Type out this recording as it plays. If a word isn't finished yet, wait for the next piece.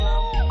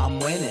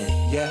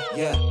winning. Yeah,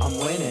 I'm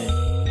winning.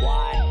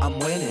 Why? I'm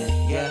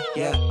winning. Yeah,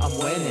 I'm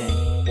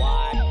winning.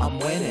 Why? I'm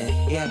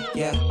winning.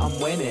 Yeah, I'm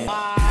winning.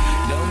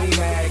 Don't be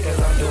mad because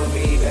I'm doing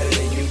me better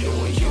than you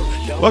doing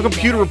you. Welcome,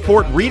 Pewter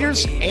Report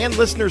readers and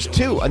listeners,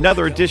 to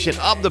another edition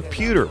of the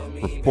Pewter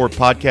Report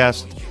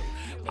podcast.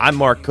 I'm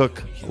Mark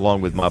Cook,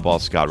 along with my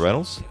boss, Scott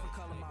Reynolds.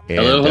 And,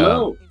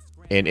 hello.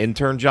 And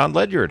intern John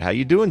Ledyard. How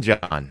you doing,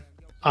 John?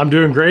 I'm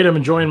doing great. I'm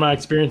enjoying my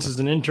experience as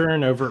an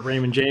intern over at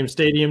Raymond James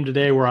Stadium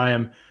today, where I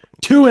am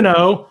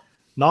 2-0.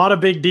 Not a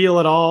big deal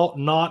at all.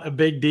 Not a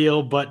big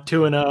deal, but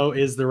 2-0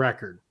 is the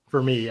record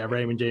for me at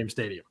Raymond James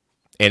Stadium.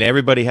 And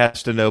everybody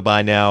has to know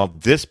by now,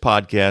 this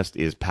podcast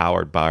is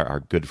powered by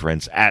our good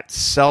friends at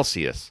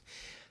Celsius.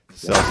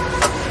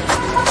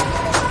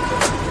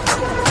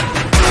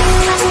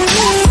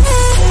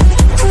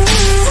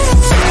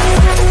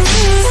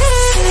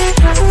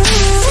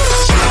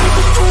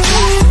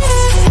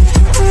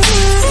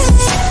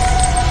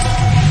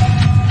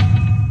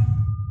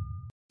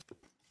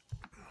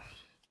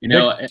 You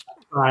know,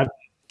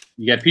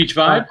 you got Peach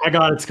Vibe? I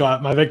got it,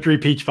 Scott. My victory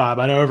Peach Vibe.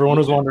 I know everyone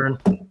was wondering.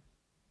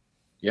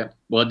 Yep.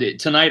 Well,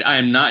 tonight I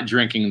am not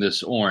drinking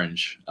this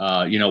orange.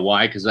 You know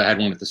why? Because I had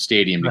one at the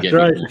stadium to That's get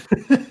right. me.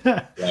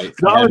 Right.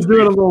 So I was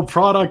doing a little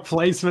product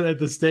placement at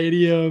the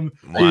stadium.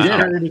 Wow.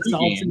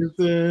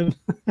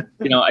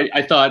 You know,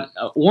 I thought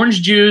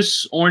orange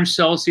juice, orange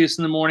Celsius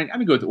in the morning. I'm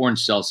going to go with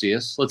orange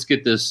Celsius. Let's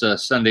get this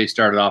Sunday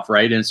started off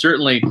right. And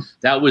certainly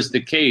that was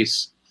the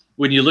case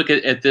when you look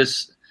at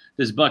this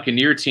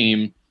Buccaneer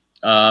team.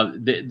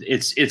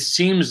 It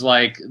seems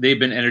like they've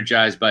been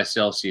energized by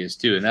Celsius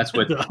too, and that's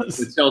what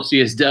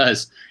Celsius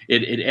does.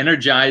 It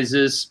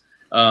energizes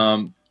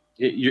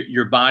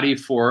your body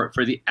for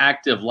the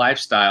active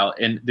lifestyle.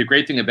 And the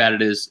great thing about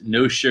it is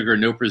no sugar,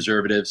 no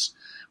preservatives.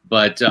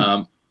 But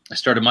I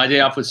started my day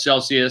off with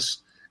Celsius.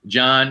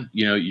 John,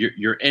 you know,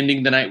 you're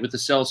ending the night with the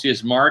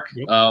Celsius. Mark,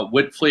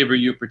 what flavor are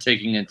you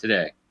partaking in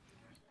today?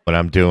 What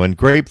I'm doing,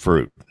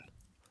 grapefruit.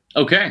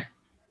 Okay.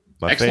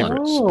 My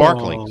Excellent.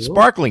 favorite.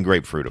 Sparkling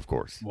grapefruit, of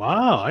course.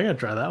 Wow, I got to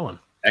try that one.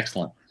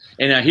 Excellent.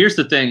 And here's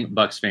the thing,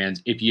 Bucs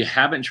fans. If you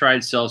haven't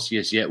tried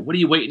Celsius yet, what are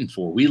you waiting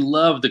for? We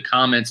love the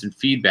comments and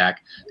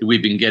feedback that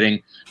we've been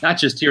getting, not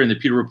just here in the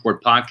Pewter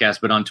Report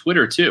podcast, but on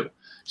Twitter too.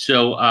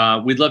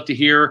 So we'd love to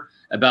hear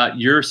about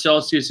your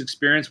Celsius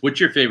experience. What's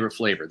your favorite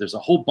flavor? There's a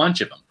whole bunch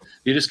of them.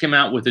 They just came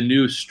out with a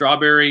new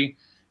strawberry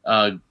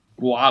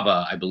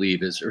guava, I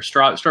believe, or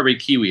strawberry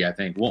kiwi, I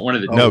think. One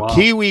of the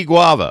kiwi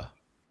guava.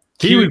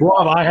 Kiwi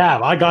guava,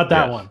 I got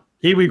that one.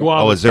 Kiwi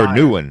guava. Oh, is there a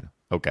new one?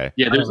 Okay.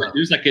 Yeah,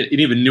 there's like an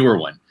even newer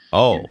one.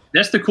 Oh.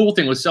 That's the cool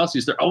thing with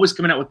Celsius. They're always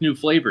coming out with new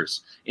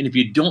flavors. And if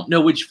you don't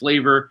know which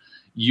flavor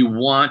you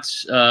want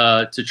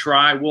to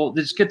try, well,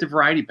 just get the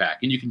variety pack.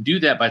 And you can do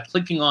that by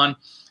clicking on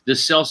the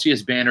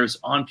Celsius banners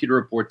on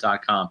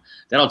pewterreport.com.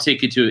 That'll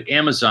take you to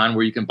Amazon,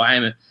 where you can buy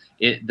them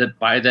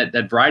buy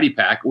that variety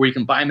pack, or you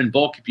can buy them in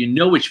bulk if you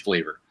know which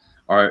flavor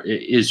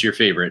is your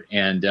favorite.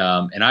 And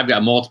I've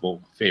got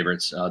multiple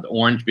favorites. The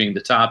orange being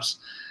the tops.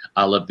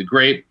 I love the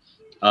grape.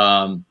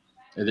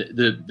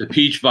 The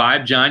peach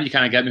vibe, John, you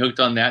kind of got me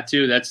hooked on that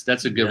too.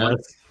 That's a good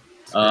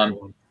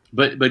one.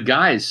 But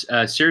guys,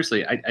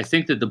 seriously, I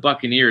think that the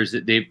Buccaneers,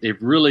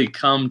 they've really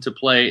come to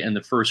play in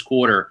the first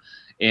quarter,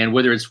 and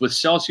whether it's with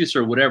Celsius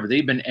or whatever,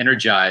 they've been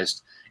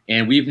energized,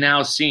 and we've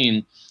now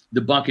seen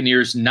the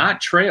Buccaneers not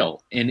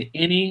trail in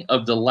any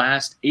of the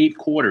last 8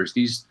 quarters.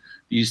 These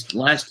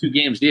last 2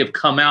 games, they have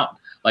come out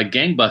like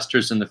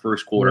gangbusters in the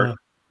first quarter. Yeah.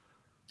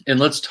 And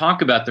let's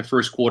talk about the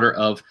first quarter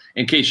of,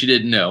 in case you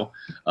didn't know,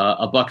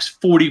 a Bucs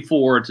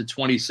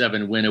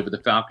 44-27 win over the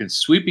Falcons,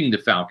 sweeping the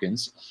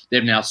Falcons.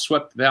 They've now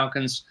swept the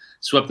Falcons,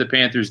 swept the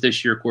Panthers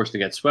this year. Of course, they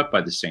got swept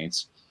by the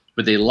Saints,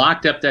 but they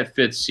locked up that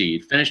 5th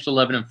seed, finished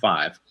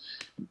 11-5.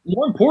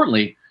 More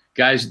importantly,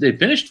 guys, they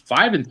finished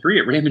 5-3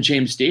 at Raymond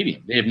James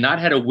Stadium. They have not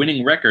had a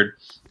winning record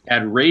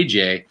at Ray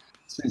J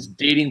since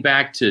dating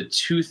back to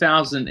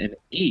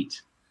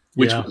 2008,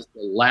 which was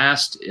the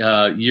last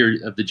year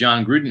of the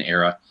John Gruden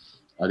era.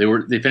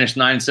 They finished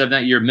 9-7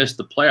 that year, missed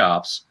the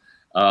playoffs.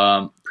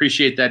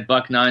 Appreciate that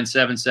Buck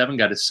 977.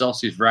 Got a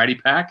Celsius variety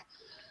pack.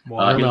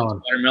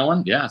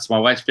 Watermelon. Yeah, it's my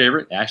wife's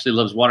favorite. Ashley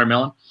loves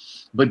watermelon.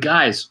 But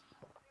guys,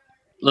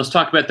 let's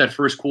talk about that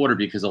first quarter,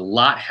 because a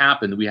lot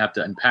happened that we have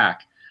to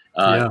unpack.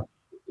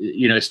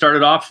 You know, it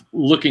started off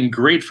looking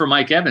great for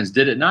Mike Evans,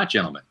 did it not,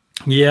 gentlemen?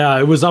 Yeah,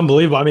 it was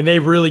unbelievable. I mean, they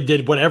really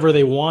did whatever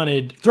they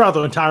wanted throughout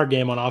the entire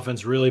game on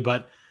offense, really.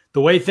 But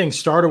the way things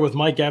started with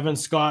Mike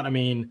Evans, Scott, I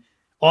mean,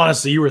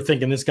 honestly, you were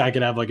thinking this guy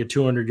could have like a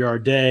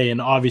 200-yard day.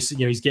 And obviously,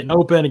 you know, he's getting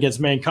open against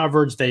man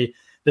coverage. The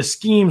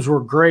schemes were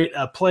great.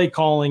 Play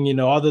calling, you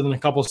know, other than a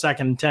couple 2nd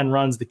and 10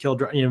 runs, the kill,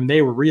 you know,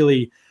 they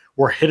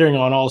were hitting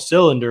on all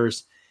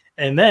cylinders.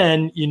 And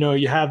then, you know,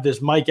 you have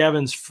this Mike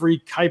Evans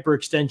freak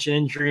hyperextension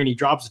injury, and he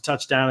drops a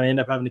touchdown, and they end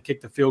up having to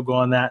kick the field goal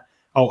on that.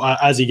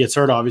 As he gets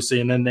hurt,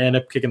 obviously, and then they end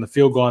up kicking the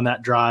field goal on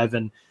that drive.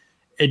 And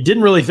it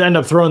didn't really end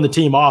up throwing the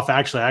team off,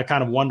 actually. I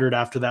kind of wondered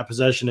after that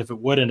possession if it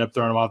would end up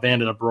throwing them off. They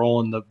ended up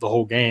rolling the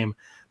whole game.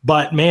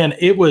 But, man,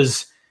 it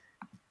was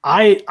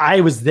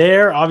I was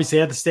there, obviously,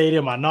 at the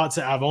stadium.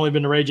 I've only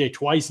been to Ray J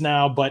twice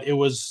now, but it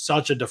was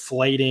such a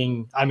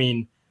deflating. I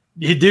mean,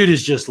 the dude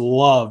is just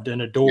loved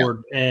and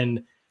adored. Yeah.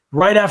 And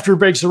right after he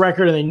breaks the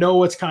record, and they know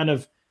what's kind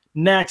of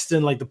next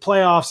in like the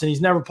playoffs, and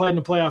he's never played in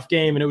a playoff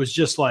game, and it was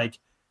just like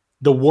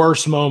the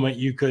worst moment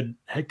you could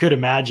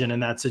imagine in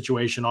that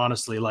situation.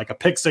 Honestly, like a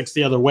pick six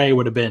the other way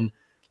would have been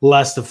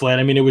less deflated.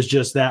 I mean, it was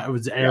just that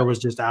air was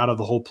just out of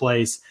the whole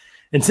place.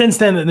 And since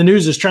then, the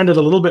news has trended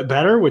a little bit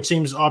better, which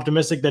seems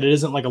optimistic that it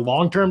isn't like a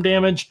long-term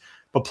damage.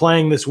 But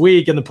playing this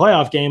week in the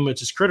playoff game,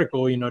 which is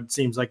critical, it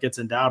seems like it's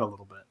in doubt a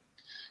little bit.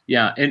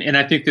 Yeah, and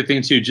I think the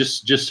thing too,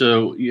 just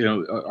so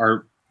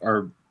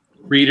our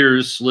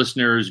readers,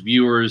 listeners,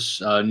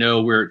 viewers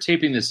know, we're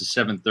taping this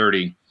at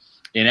 7:30,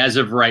 and as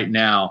of right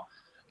now,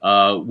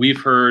 we've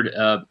heard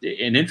an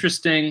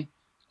interesting,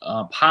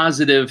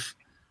 positive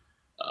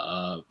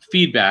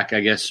feedback,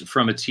 I guess,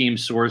 from a team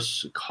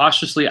source.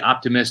 Cautiously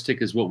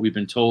optimistic is what we've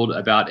been told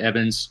about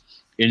Evans'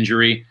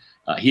 injury.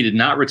 He did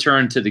not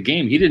return to the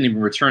game. He didn't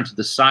even return to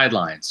the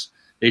sidelines.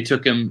 They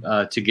took him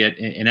to get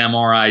an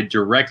MRI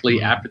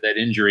directly after that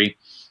injury.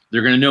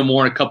 They're going to know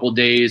more in a couple of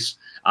days.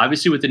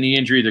 Obviously, with the knee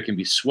injury, there can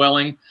be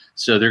swelling.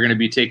 So they're going to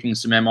be taking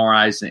some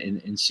MRIs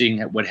and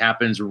seeing what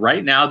happens.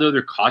 Right now, though,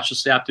 they're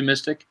cautiously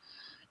optimistic.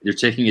 They're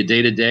taking it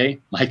day to day.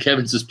 Mike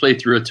Evans has played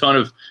through a ton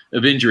of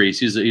injuries.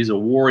 He's a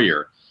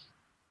warrior.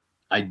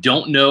 I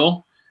don't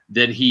know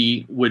that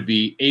he would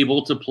be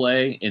able to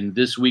play in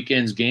this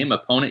weekend's game.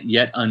 Opponent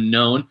yet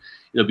unknown.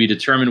 It'll be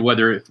determined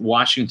whether if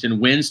Washington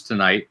wins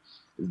tonight,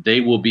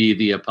 they will be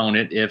the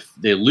opponent. If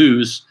they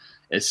lose,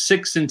 a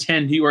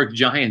 6-10 New York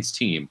Giants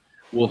team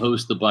will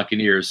host the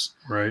Buccaneers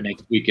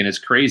next weekend. It's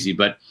crazy,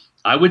 but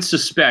I would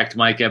suspect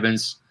Mike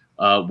Evans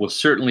will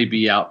certainly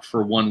be out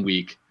for 1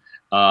 week.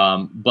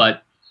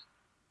 But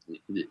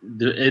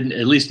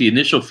at least the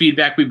initial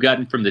feedback we've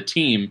gotten from the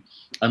team,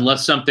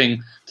 unless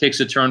something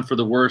takes a turn for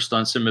the worst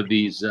on some of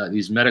these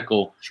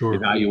medical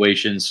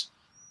evaluations,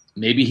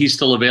 maybe he's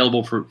still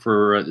available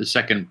for the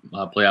second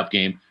playoff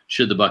game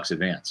should the Bucs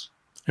advance.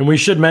 And we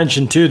should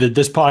mention too that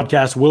this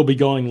podcast will be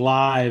going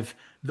live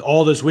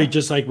all this week,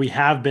 just like we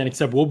have been,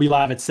 except we'll be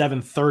live at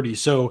 7:30.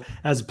 So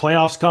as the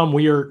playoffs come,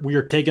 we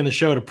are taking the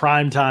show to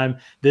prime time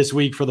this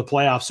week for the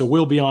playoffs. So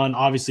we'll be on,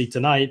 obviously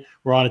tonight,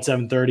 we're on at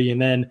 7:30,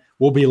 and then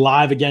we'll be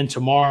live again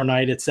tomorrow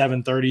night at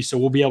 7:30. So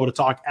we'll be able to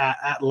talk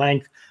at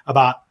length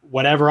about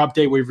whatever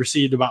update we've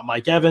received about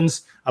Mike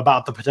Evans,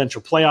 about the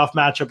potential playoff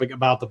matchup,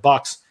 about the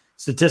Bucs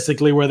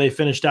statistically where they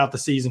finished out the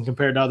season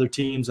compared to other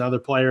teams, other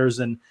players,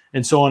 and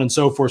so on and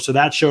so forth. So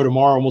that show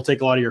tomorrow, and we'll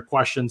take a lot of your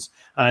questions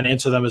and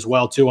answer them as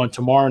well too on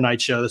tomorrow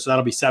night's show. So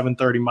that'll be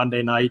 7:30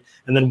 Monday night.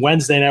 And then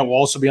Wednesday night will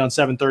also be on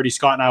 7:30.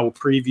 Scott and I will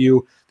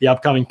preview the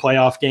upcoming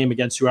playoff game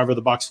against whoever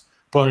the Bucs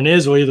opponent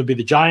is. It'll either be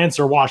the Giants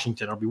or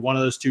Washington. It'll be one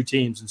of those two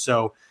teams. And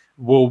so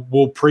we'll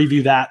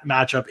preview that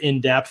matchup in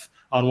depth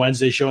on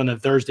Wednesday's show, and then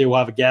Thursday we'll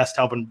have a guest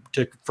helping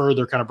to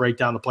further kind of break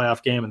down the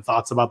playoff game and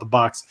thoughts about the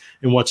Bucs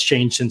and what's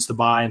changed since the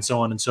bye and so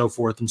on and so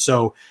forth. And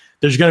so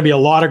there's going to be a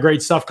lot of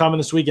great stuff coming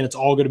this week, and it's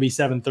all going to be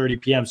 7:30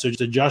 p.m. So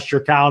just adjust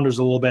your calendars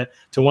a little bit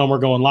to when we're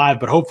going live.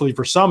 But hopefully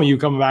for some of you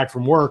coming back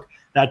from work,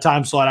 that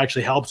time slot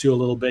actually helps you a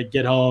little bit.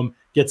 Get home,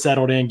 get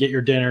settled in, get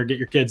your dinner, get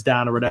your kids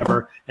down or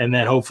whatever, and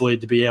then hopefully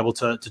to be able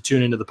to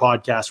tune into the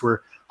podcast. We're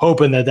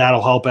hoping that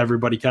that'll help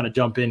everybody kind of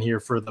jump in here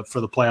for the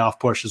playoff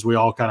push as we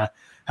all kind of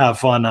have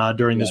fun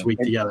during this week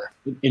together.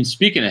 And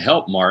speaking of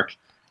help, Mark,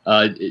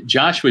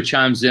 Joshua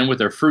chimes in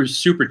with our first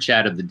super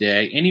chat of the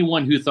day.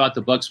 Anyone who thought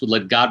the Bucs would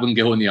let Godwin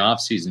go in the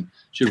offseason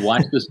should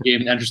watch this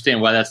game and understand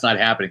why that's not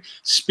happening.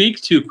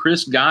 Speak to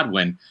Chris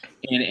Godwin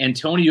and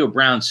Antonio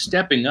Brown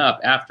stepping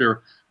up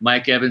after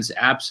Mike Evans'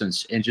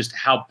 absence and just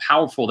how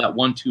powerful that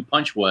 1-2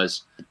 punch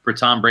was for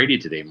Tom Brady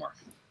today, Mark.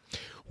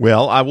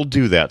 Well, I will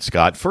do that,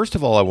 Scott. First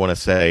of all, I want to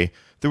say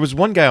there was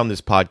one guy on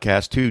this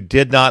podcast who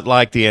did not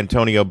like the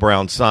Antonio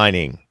Brown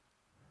signing.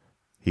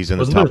 He's in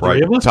the top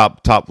right,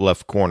 top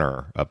left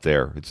corner up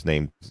there. It's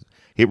named.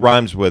 It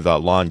rhymes with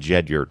Lon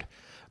Jedyard,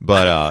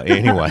 but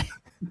anyway.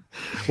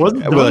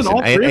 Wasn't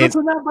all three of us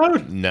in that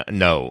boat?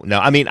 No.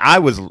 I mean, I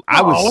was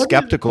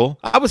skeptical.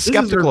 I was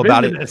skeptical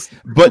about it,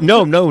 but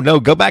no.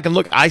 Go back and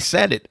look. I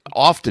said it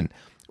often.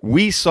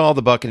 We saw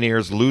the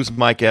Buccaneers lose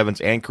Mike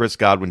Evans and Chris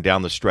Godwin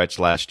down the stretch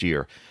last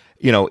year.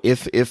 You know,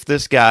 if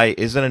this guy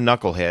isn't a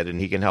knucklehead and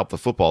he can help the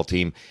football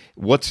team,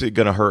 what's it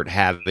going to hurt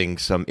having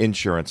some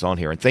insurance on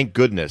here? And thank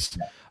goodness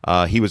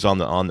he was on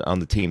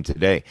the team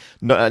today.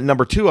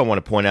 Number two, I want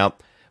to point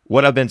out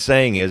what I've been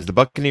saying is the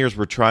Buccaneers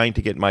were trying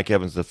to get Mike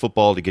Evans the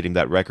football to get him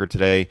that record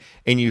today,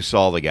 and you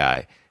saw the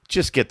guy.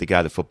 Just get the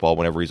guy the football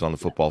whenever he's on the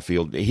football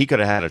field. He could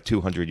have had a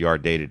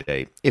 200-yard day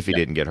today if he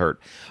didn't get hurt.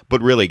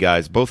 But really,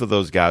 guys, both of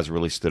those guys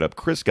really stood up.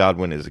 Chris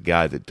Godwin is a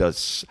guy that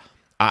does.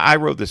 I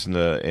wrote this in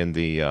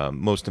the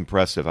most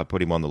impressive. I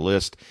put him on the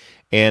list,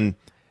 and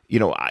you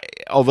know,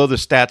 although the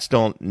stats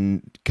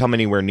don't come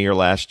anywhere near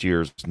last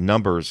year's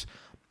numbers,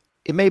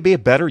 it may be a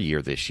better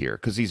year this year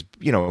because he's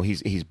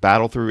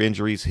battled through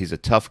injuries. He's a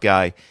tough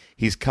guy.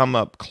 He's come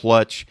up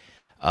clutch.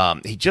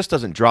 He just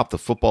doesn't drop the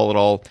football at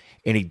all,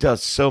 and he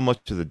does so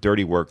much of the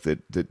dirty work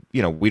that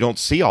we don't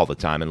see all the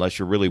time unless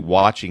you're really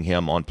watching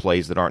him on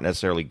plays that aren't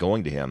necessarily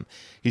going to him.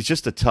 He's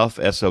just a tough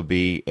SOB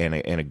and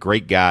a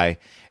great guy,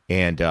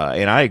 and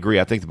I agree.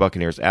 I think the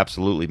Buccaneers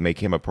absolutely make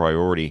him a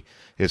priority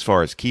as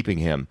far as keeping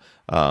him.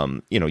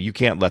 You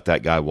can't let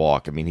that guy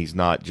walk. I mean, he's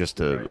not just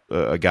a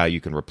guy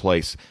you can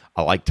replace.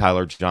 I like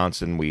Tyler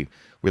Johnson. We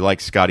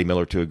like Scotty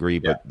Miller to agree,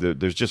 but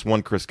there's just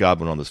one Chris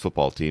Godwin on this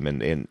football team,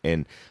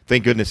 and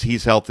thank goodness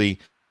he's healthy.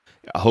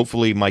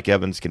 Hopefully Mike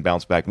Evans can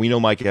bounce back. We know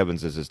Mike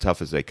Evans is as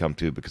tough as they come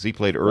to because he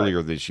played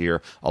earlier this year.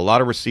 A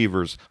lot of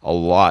receivers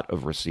would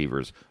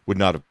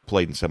not have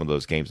played in some of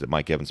those games that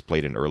Mike Evans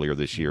played in earlier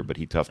this year, but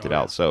he toughed it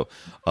out. So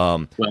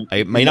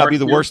it may not be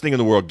the worst thing in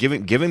the world. Give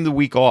him the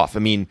week off. I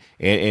mean,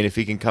 and if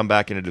he can come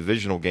back in a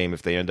divisional game,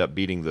 if they end up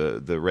beating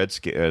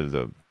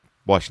the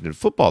Washington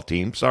football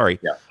team,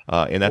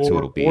 and that's who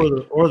it'll be.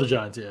 Or the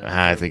Giants,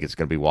 I think it's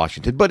going to be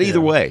Washington. But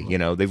either way,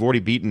 they've already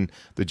beaten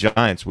the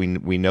Giants.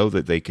 We know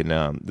that they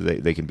can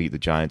they can beat the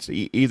Giants.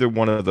 Either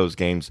one of those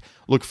games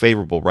look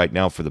favorable right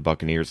now for the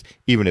Buccaneers,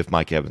 even if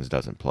Mike Evans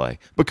doesn't play,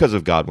 because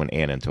of Godwin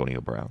and Antonio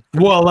Brown.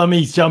 Well, let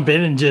me jump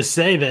in and just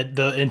say that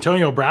the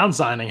Antonio Brown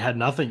signing had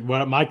nothing.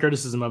 My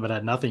criticism of it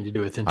had nothing to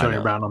do with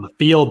Antonio Brown on the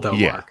field, though,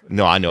 Mark.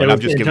 No, I know. And I'm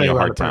just giving you a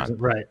hard time.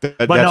 Right.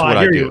 That's what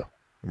I do. You.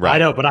 Right. I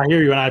know, but I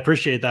hear you, and I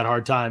appreciate that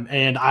hard time.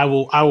 And I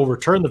will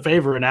return the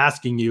favor in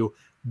asking you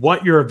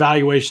what your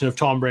evaluation of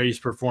Tom Brady's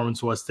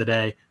performance was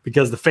today,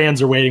 because the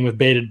fans are waiting with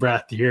bated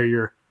breath to hear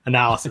your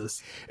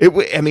analysis.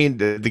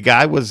 The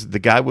guy was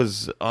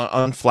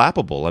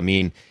unflappable. I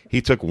mean,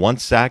 he took one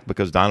sack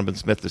because Donovan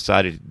Smith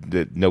decided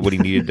that nobody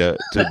needed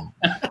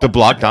to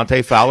block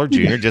Dante Fowler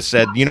Jr. Just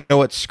said, you know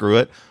what, screw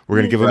it, we're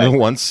going to give him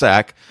one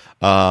sack.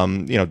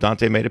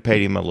 Dante may have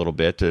paid him a little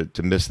bit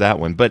to miss that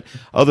one, but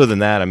other than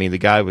that, I mean, the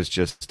guy was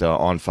just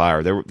on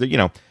fire. There were,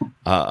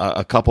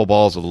 a couple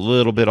balls a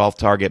little bit off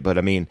target, but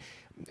I mean,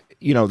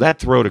 that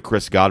throw to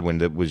Chris Godwin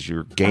that was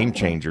your game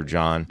changer,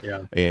 John,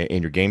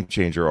 in your game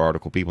changer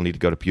article. People need to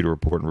go to Pewter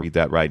Report and read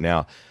that right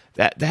now.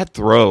 That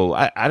throw,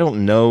 I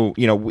don't know.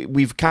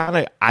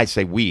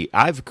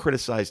 I've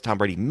criticized Tom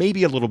Brady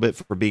maybe a little bit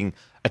for being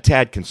a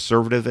tad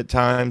conservative at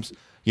times.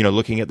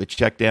 Looking at the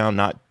check down,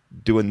 not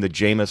doing the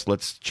Jameis,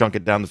 let's chunk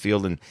it down the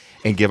field and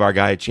give our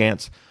guy a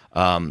chance.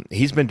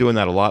 He's been doing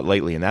that a lot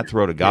lately, and that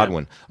throw to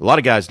Godwin, a lot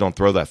of guys don't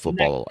throw that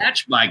football.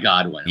 Catch by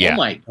Godwin. Yeah. Oh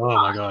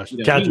my gosh.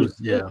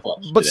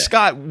 But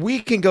Scott,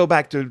 we can go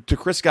back to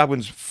Chris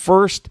Godwin's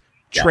first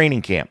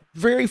training camp,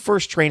 very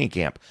first training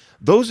camp.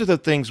 Those are the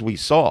things we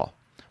saw.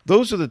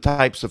 Those are the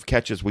types of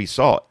catches we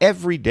saw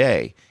every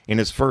day in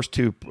his first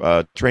two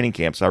training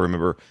camps. I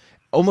remember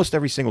almost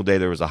every single day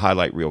there was a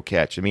highlight reel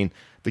catch. I mean,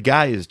 the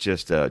guy is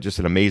just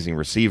an amazing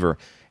receiver,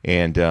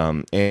 and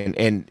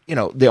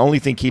the only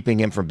thing keeping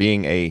him from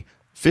being a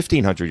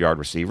 1,500-yard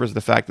receiver is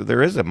the fact that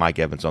there is a Mike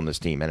Evans on this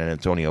team and an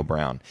Antonio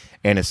Brown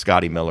and a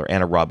Scotty Miller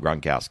and a Rob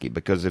Gronkowski.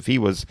 Because if he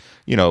was,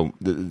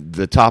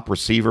 the top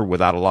receiver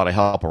without a lot of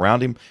help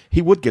around him,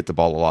 he would get the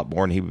ball a lot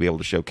more and he would be able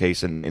to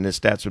showcase, and his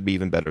stats would be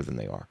even better than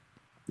they are.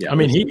 Yeah, I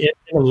mean, in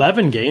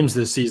 11 games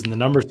this season, the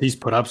numbers he's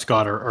put up,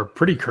 Scott, are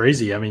pretty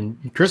crazy. I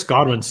mean, Chris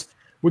Godwin's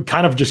would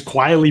kind of just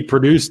quietly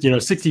produced,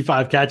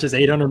 65 catches,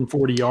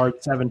 840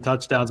 yards, 7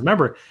 touchdowns.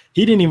 Remember,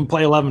 he didn't even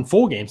play 11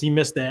 full games. He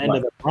missed the end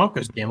of the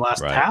Broncos game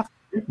last half,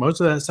 most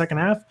of that second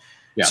half.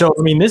 Yeah. So,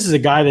 I mean, this is a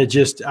guy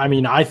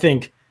that I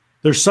think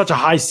there's such a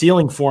high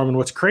ceiling for him. And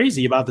what's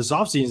crazy about this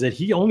offseason is that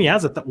he only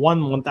has a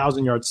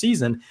 1,000-yard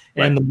season.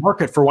 And the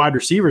market for wide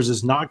receivers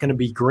is not going to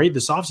be great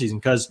this offseason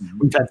because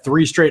we've had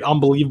 3 straight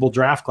unbelievable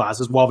draft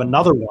classes. We'll have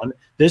another one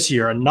this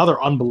year, another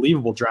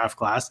unbelievable draft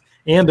class.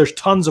 And there's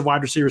tons of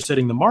wide receivers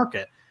hitting the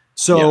market.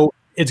 So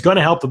it's going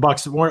to help the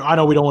Bucs. I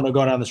know we don't want to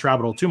go down this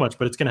rabbit hole too much,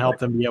 but it's going to help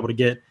them be able to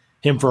get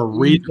him for a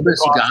reason. Chris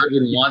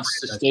Godwin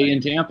wants to stay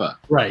in Tampa.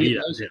 Right. He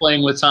was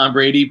playing with Tom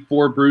Brady,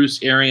 for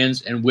Bruce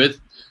Arians, and with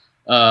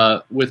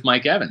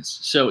Mike Evans.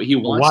 So he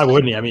wants why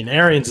wouldn't he? I mean,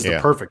 Arians is the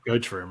perfect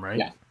coach for him, right?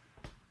 Yeah.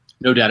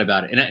 No doubt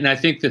about it. And I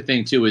think the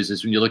thing, too,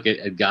 is when you look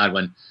at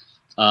Godwin,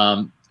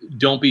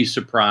 don't be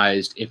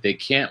surprised if they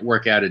can't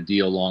work out a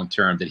deal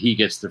long-term that he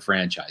gets the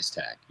franchise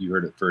tag. You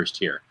heard it first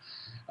here.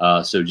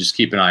 So just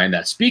keep an eye on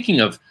that. Speaking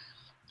of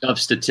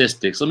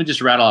statistics, let me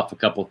just rattle off a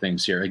couple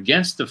things here.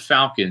 Against the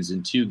Falcons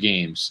in 2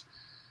 games,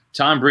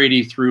 Tom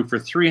Brady threw for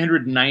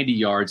 390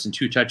 yards and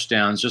 2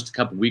 touchdowns just a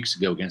couple weeks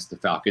ago against the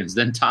Falcons,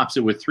 then tops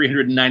it with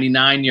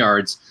 399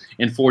 yards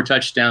and 4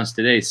 touchdowns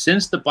today.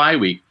 Since the bye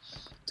week,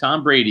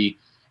 Tom Brady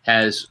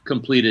has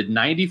completed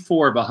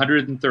 94 of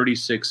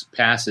 136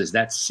 passes.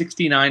 That's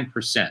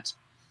 69%.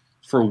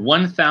 For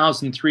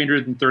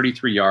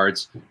 1,333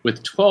 yards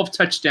with 12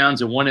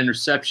 touchdowns and 1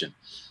 interception.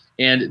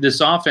 And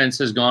this offense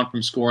has gone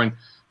from scoring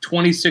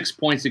 26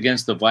 points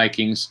against the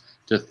Vikings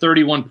to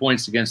 31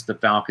 points against the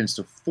Falcons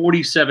to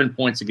 47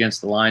 points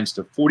against the Lions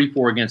to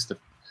 44 against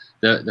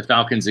the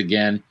Falcons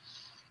again,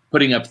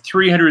 putting up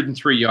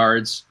 303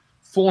 yards,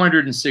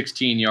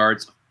 416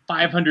 yards,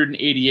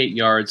 588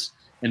 yards,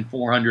 and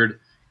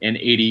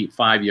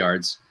 485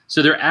 yards.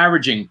 So they're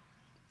averaging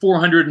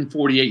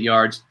 448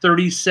 yards,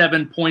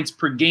 37 points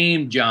per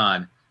game,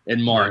 John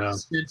and Mark,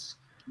 since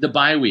the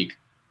bye week.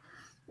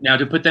 Now,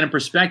 to put that in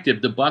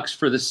perspective, the Bucs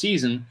for the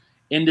season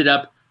ended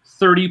up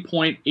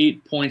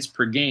 30.8 points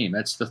per game.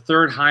 That's the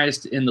third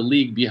highest in the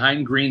league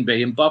behind Green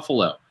Bay and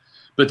Buffalo.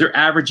 But they're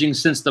averaging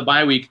since the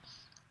bye week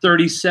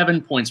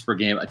 37 points per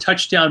game, a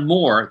touchdown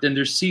more than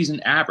their season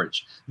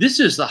average. This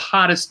is the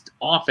hottest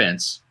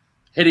offense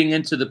heading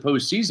into the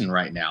postseason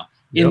right now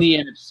in the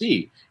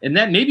NFC, and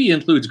that maybe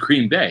includes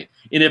Green Bay.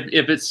 And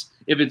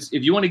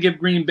if you want to give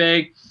Green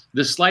Bay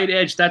the slight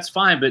edge, that's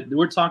fine. But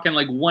we're talking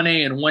like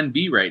 1A and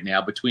 1B right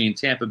now between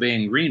Tampa Bay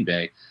and Green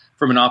Bay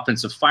from an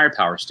offensive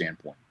firepower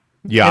standpoint.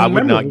 Yeah, I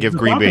would not give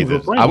Green Bay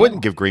I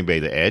wouldn't give Green Bay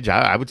the edge.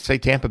 I would say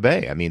Tampa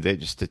Bay. I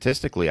mean,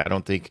 statistically, I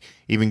don't think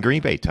even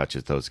Green Bay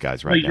touches those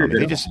guys right now. I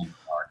mean,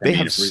 they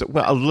have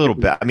a little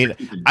bit. I mean,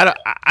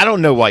 I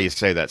don't know why you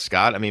say that,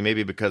 Scott. I mean,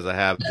 maybe because I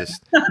have this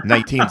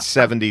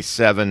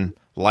 1977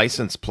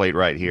 license plate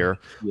right here,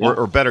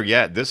 or better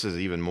yet, this is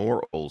even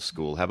more old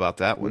school. How about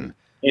that one?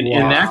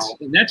 And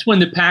that's when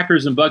the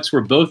Packers and Bucs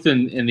were both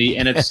in the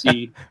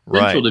NFC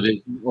Central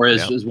Division, or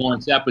as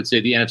Warren Sapp would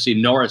say, the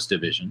NFC Norris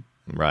Division.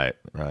 Right.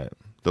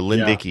 The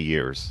Lindicki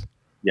years.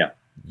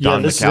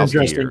 Don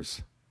Mikowski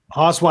years.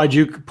 Haas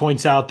Wyjuk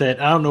points out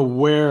that I don't know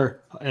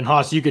where, and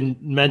Haas, you can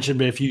mention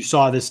if you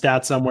saw this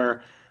stat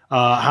somewhere,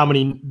 how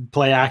many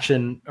play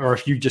action, or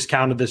if you just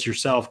counted this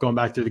yourself going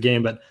back through the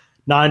game, but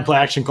 9 play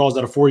action calls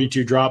out of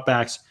 42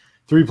 dropbacks,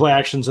 3 play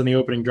actions on the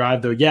opening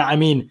drive, though. Yeah, I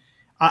mean,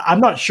 I'm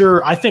not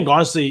sure. I think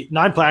honestly,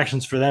 9 play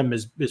actions for them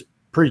is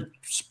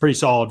pretty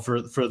solid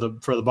for the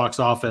Bucs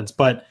offense.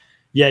 But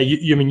yeah,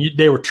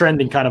 they were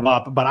trending kind of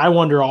up. But I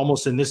wonder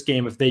almost in this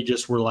game if they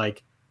just were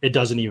like, it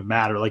doesn't even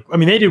matter. Like, I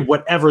mean, they did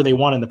whatever they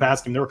wanted in the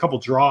past game. There were a couple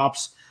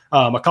drops,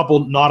 a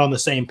couple not on the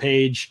same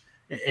page.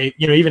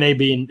 Even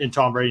AB and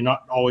Tom Brady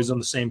not always on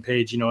the same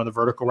page. In the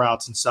vertical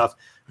routes and stuff.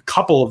 A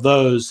couple of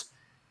those.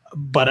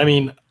 But I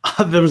mean,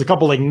 there was a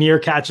couple like near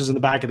catches in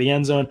the back of the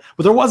end zone,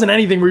 but there wasn't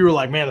anything where you were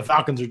like, man, the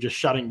Falcons are just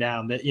shutting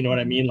down. That, you know what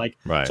I mean? Like,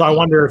 right. So I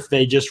wonder if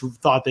they just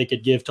thought they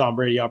could give Tom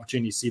Brady the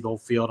opportunity to see the whole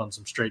field on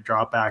some straight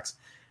dropbacks,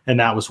 and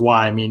that was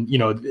why. I mean,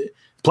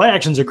 play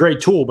action's a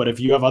great tool, but if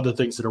you have other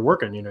things that are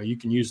working, you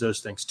can use those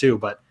things too.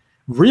 But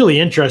really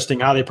interesting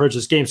how they approach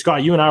this game.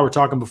 Scott, you and I were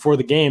talking before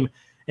the game,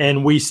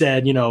 and we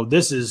said,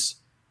 this is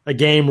a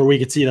game where we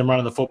could see them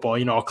running the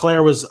football.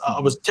 Claire was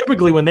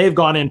typically when they've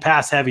gone in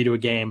pass heavy to a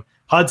game,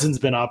 Hudson's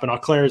been up and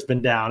Auclair's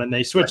been down, and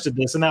they switched to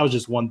this, and that was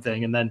just one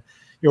thing. And then,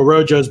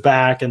 Rojo's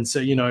back, and so,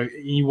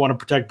 you want to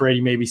protect Brady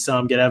maybe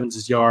some, get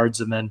Evans's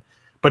yards,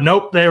 but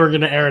nope, they were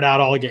going to air it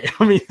out all game.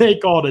 I mean, they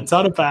called a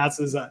ton of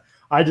passes.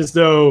 I just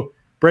know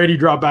Brady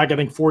dropped back, I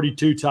think,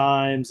 42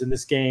 times in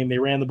this game. They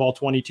ran the ball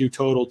 22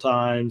 total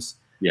times.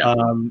 Yeah.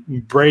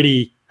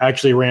 Brady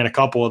actually ran a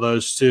couple of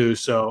those too.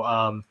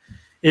 So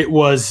it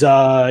was,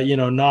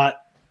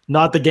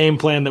 not the game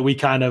plan that we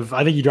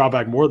I think he dropped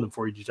back more than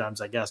 42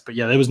 times, I guess. But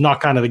yeah, it was not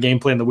kind of the game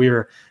plan that we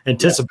were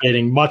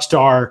anticipating, much to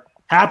our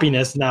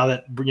happiness now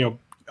that,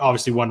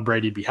 obviously wanted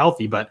Brady to be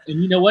healthy. But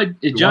and you know what,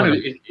 John,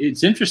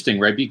 it's interesting,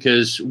 right?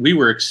 Because we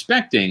were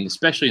expecting,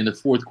 especially in the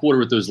fourth quarter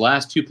with those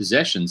last 2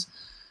 possessions,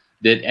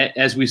 that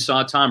as we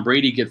saw Tom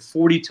Brady get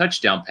 40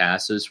 touchdown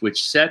passes,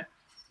 which set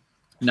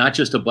not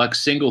just a Bucs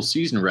single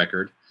season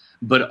record,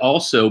 but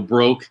also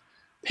broke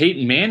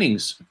Peyton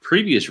Manning's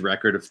previous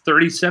record of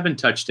 37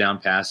 touchdown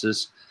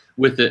passes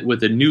with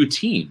a new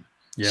team.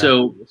 Yeah.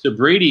 So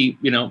Brady,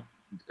 he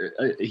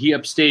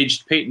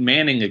upstaged Peyton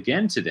Manning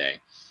again today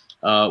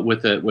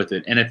with an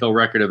NFL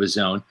record of his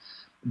own.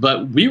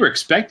 But we were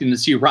expecting to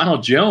see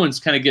Ronald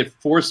Jones kind of get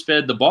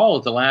force-fed the ball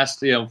at the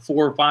last 4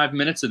 or 5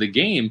 minutes of the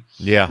game.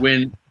 Yeah.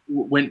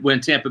 When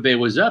Tampa Bay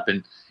was up,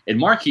 and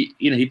Mark,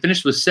 he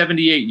finished with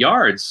 78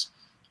 yards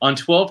on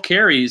 12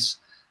 carries.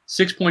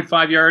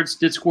 6.5 yards,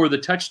 did score the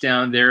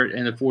touchdown there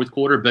in the fourth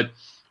quarter. But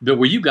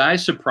were you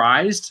guys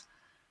surprised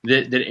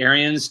that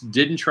Arians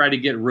didn't try to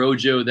get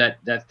Rojo that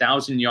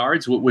 1,000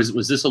 yards?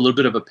 Was this a little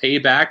bit of a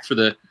payback for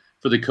the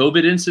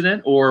COVID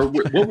incident, or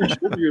what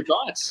were your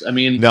thoughts? I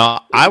mean, no,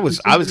 I was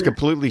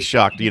completely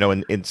shocked.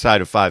 Inside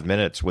of 5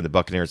 minutes when the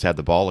Buccaneers had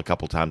the ball a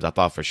couple times, I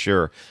thought for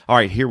sure, all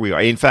right, here we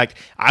are. In fact,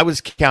 I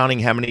was counting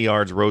how many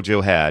yards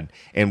Rojo had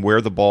and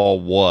where the ball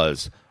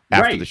was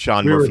after the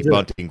Sean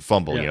Murphy-Bunting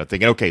fumble,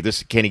 thinking, okay,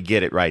 can he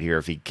get it right here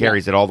if he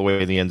carries it all the way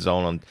to the end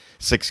zone on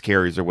 6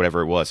 carries or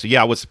whatever it was. So,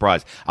 yeah, I was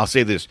surprised. I'll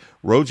say this.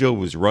 Rojo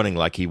was running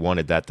like he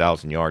wanted that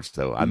 1,000 yards,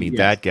 though. I mean,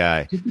 that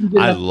guy,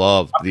 I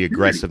love the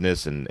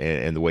aggressiveness and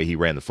the way he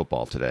ran the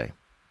football today.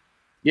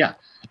 Yeah,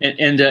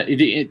 and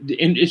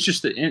it's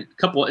just a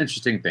couple of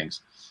interesting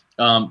things.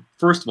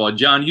 First of all,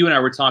 John, you and I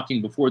were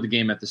talking before the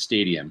game at the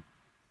stadium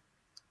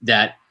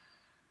that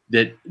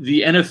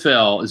the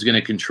NFL is going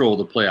to control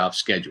the playoff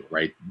schedule,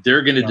 right?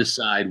 They're going to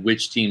decide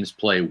which teams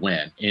play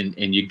when.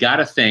 And you got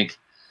to think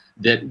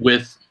that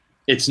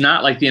it's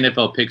not like the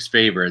NFL picks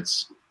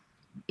favorites,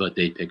 but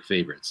they pick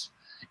favorites.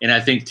 And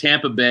I think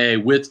Tampa Bay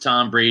with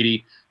Tom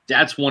Brady,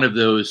 that's one of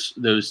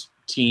those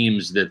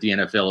teams that the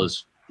NFL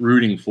is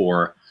rooting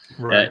for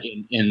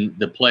in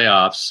the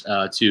playoffs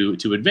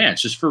to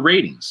advance, just for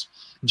ratings.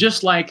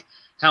 Just like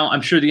how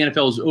I'm sure the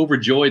NFL is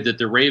overjoyed that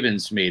the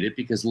Ravens made it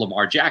because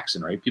Lamar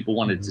Jackson, right? People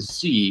wanted to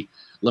see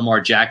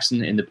Lamar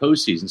Jackson in the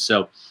postseason.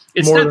 So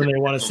it's more than they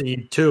want to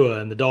see Tua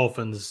and the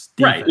Dolphins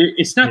defense. Right.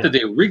 It's not that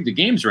they rigged the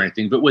games or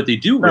anything, but what they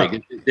do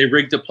rig, they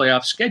rigged the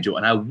playoff schedule.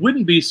 And I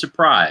wouldn't be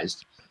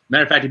surprised,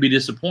 matter of fact, I'd be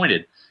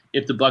disappointed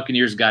if the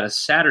Buccaneers got a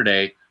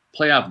Saturday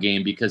playoff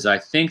game, because I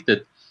think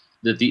that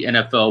the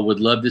NFL would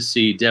love to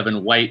see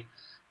Devin White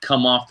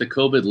come off the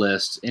COVID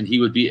list, and he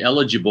would be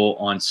eligible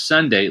on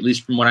Sunday, at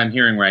least from what I'm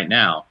hearing right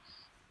now.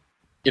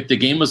 If the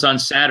game was on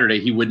Saturday,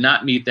 he would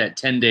not meet that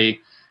 10-day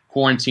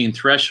quarantine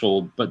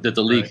threshold, but that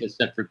the league has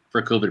set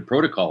for COVID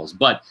protocols.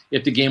 But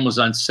if the game was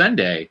on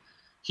Sunday,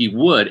 he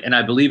would. And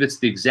I believe it's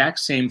the exact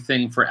same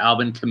thing for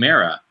Alvin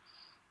Kamara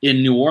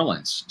in New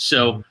Orleans.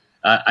 So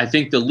I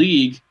think the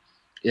league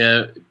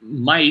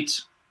might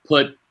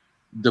put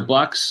the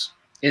Bucs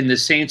and the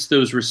Saints,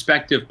 those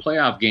respective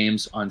playoff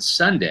games, on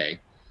Sunday.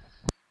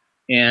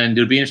 And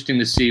it'll be interesting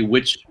to see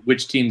which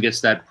team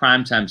gets that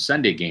primetime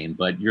Sunday game.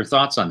 But your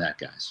thoughts on that,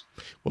 guys?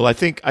 Well, I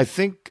think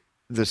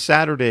the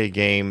Saturday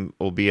game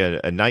will be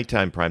a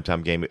nighttime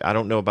primetime game. I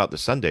don't know about the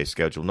Sunday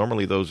schedule.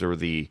 Normally those are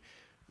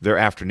their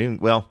afternoon.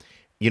 Well,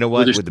 you know what?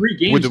 Well, there's 3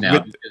 games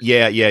now.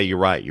 Yeah, you're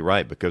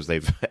right, because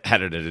they've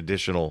added an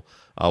additional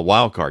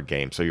wild card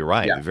game. So you're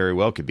right. Yeah. It very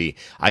well could be.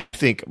 I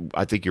think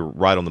you're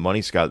right on the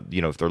money, Scott.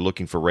 You know, if they're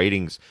looking for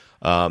ratings,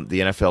 the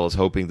NFL is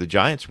hoping the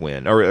Giants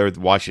win, or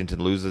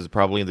Washington loses,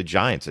 probably in the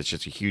Giants. It's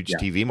just a huge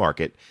TV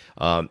market.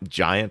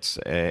 Giants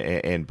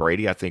and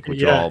Brady, I think, would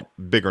draw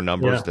bigger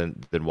numbers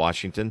than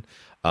Washington.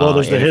 Well,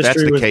 there's the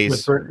history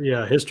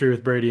history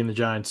with Brady and the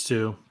Giants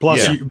too.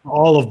 Plus,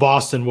 all of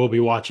Boston will be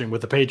watching.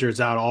 With the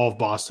Patriots out, all of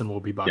Boston will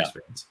be Bucs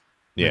fans.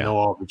 Yeah, they'll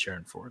all be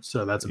cheering for it.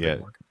 So that's a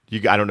big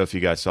market. I don't know if you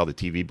guys saw the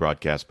TV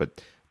broadcast,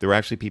 but there were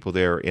actually people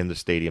there in the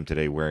stadium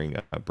today wearing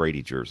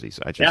Brady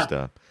jerseys. I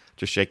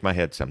just shake my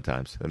head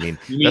sometimes. I mean,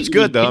 that's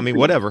good though. I mean,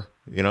 whatever.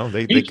 You know,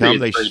 they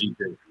come.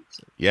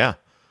 Yeah.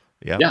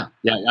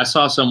 I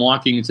saw some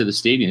walking into the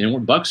stadium. They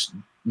weren't Bucs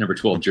number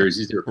 12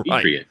 jerseys. They were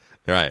Patriot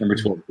number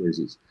 12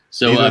 jerseys.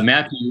 So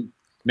Matthew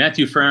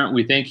Ferrant,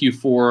 we thank you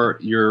for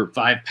your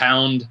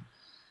 £5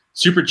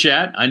 super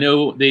chat. I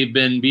know they've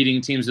been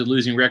beating teams with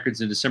losing records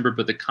in December,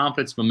 but the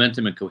confidence,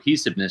 momentum, and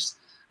cohesiveness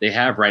they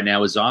have right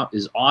now is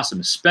awesome,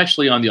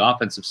 especially on the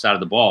offensive side of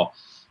the ball.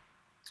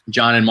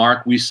 John and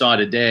Mark, we saw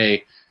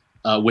today,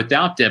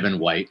 without Devin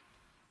White,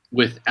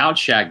 without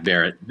Shaq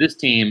Barrett, this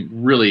team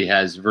really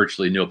has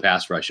virtually no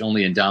pass rush.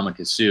 Only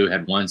Ndamukong Suh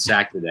had 1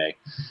 sack today.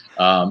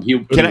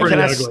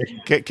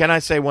 Can I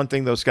say one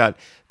thing though, Scott?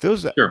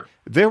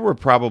 There were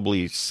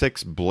probably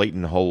 6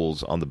 blatant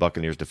holes on the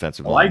Buccaneers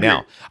defensive line.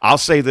 Now, I'll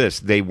say this: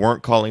 they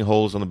weren't calling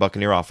holes on the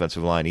Buccaneer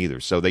offensive line either,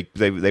 so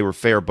they were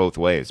fair both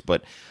ways.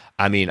 But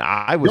I mean,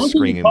 I was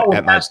screaming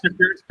at my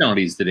interference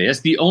penalties today.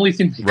 That's the only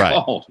thing they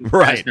called.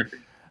 Right.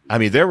 I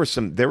mean, there were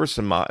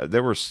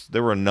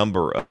a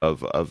number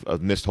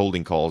of missed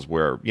holding calls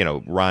where, you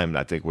know, Ryan,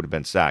 I think, would have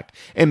been sacked,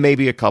 and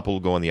maybe a couple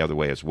going the other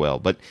way as well.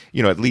 But,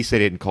 you know, at least they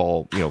didn't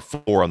call, you know,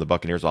 4 on the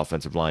Buccaneers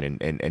offensive line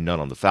and none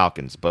on the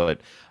Falcons.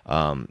 But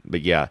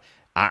yeah,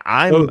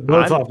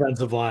 both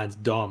offensive lines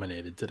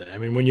dominated today. I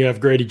mean, when you have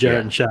Grady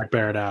Jarrett and Shaq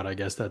Barrett out, I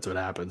guess that's what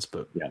happens.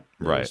 But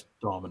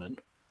dominant.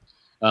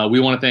 We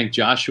want to thank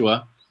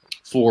Joshua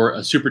for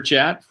a super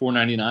chat,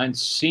 $4.99.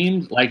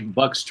 Seemed like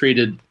Bucs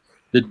traded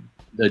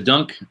the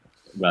dunk,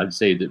 well, I'd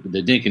say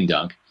the dink and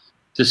dunk,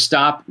 to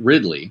stop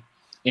Ridley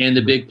and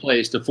the big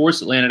plays to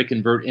force Atlanta to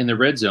convert in the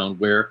red zone,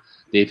 where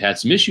they've had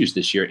some issues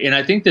this year. And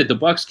I think that the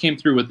Bucs came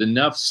through with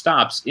enough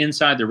stops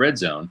inside the red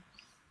zone.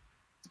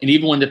 And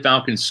even when the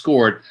Falcons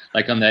scored,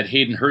 like on that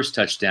Hayden Hurst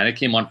touchdown, it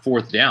came on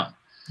 4th down.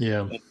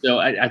 Yeah. And so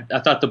I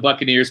thought the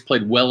Buccaneers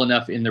played well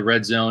enough in the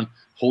red zone,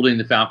 holding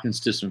the Falcons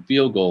to some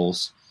field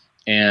goals.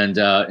 And,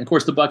 of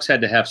course, the Bucs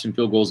had to have some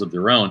field goals of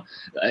their own.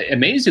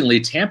 Amazingly,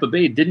 Tampa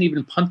Bay didn't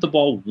even punt the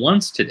ball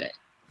once today.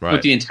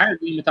 Went the entire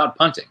game without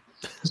punting.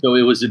 So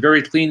it was a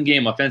very clean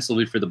game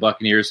offensively for the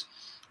Buccaneers.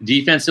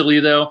 Defensively,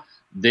 though,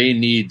 they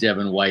need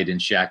Devin White and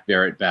Shaq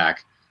Barrett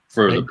back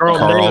for the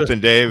Carlton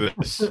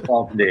Davis.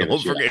 Don't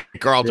forget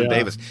Carlton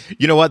Davis.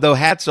 You know what, though?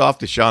 Hats off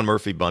to Sean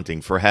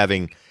Murphy-Bunting for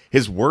having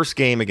his worst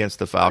game against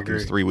the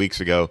Falcons 3 weeks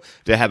ago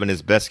to having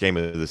his best game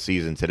of the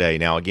season today.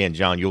 Now, again,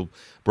 John, you'll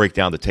break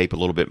down the tape a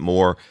little bit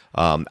more.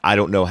 I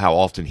don't know how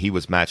often he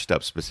was matched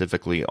up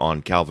specifically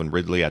on Calvin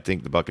Ridley. I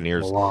think the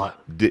Buccaneers,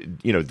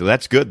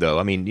 that's good though.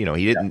 I mean, you know,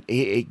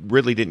 he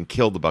Ridley didn't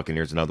kill the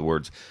Buccaneers, in other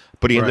words,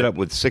 but he ended up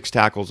with 6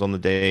 tackles on the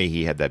day.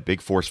 He had that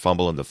big forced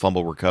fumble and the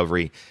fumble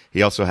recovery.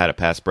 He also had a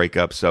pass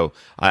breakup. So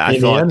I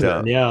thought,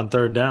 on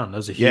 3rd down, that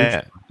was a huge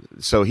one.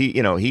 So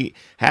he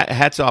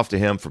hats off to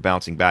him for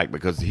bouncing back,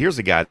 because here's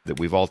a guy that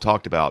we've all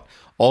talked about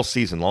all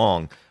season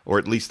long, or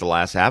at least the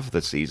last half of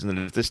the season. And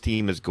if this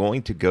team is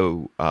going to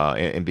go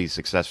and be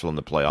successful in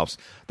the playoffs,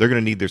 they're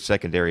going to need their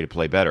secondary to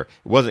play better.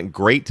 It wasn't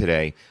great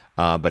today,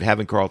 but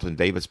having Carlton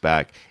Davis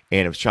back,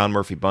 and if Sean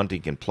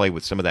Murphy-Bunting can play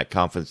with some of that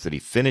confidence that he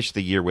finished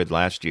the year with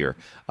last year,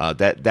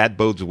 that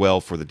bodes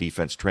well for the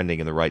defense trending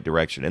in the right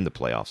direction in the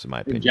playoffs, in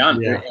my opinion.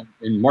 And John,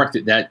 and Mark,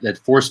 that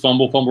forced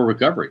fumble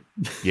recovery.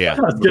 Yeah.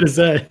 I was going to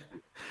say,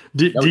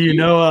 do you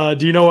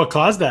know what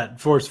caused that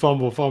forced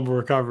fumble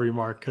recovery,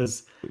 Mark?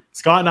 Because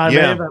Scott and I may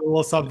have had a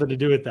little something to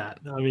do with that.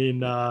 I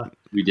mean,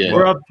 we did.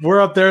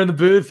 We're up there in the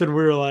booth, and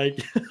we were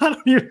like, I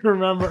don't even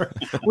remember.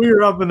 We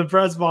were up in the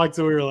press box,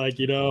 and we were like,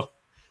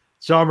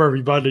 Sean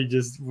Murphy-Bunting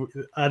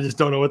I just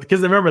don't know what,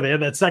 because remember they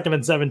had that 2nd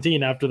and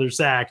 17 after their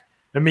sack,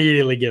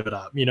 immediately give it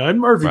up, and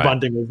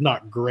Murphy-Bunting was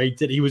not great.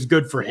 He was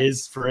good for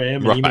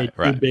him, and he made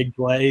 2 big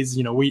plays.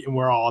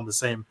 We're all on the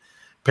same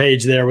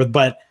page there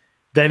but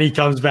then he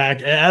comes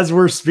back as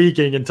we're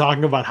speaking and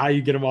talking about how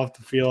you get him off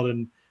the field.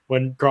 And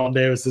when Carlton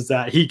Davis is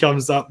that, he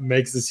comes up and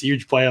makes this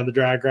huge play on the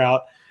drag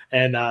route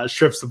and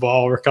strips the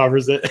ball,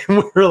 recovers it.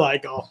 And we're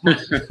like, oh my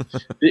God.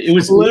 It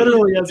was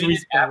literally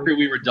after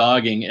we were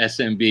dogging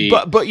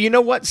SMB. But you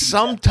know what?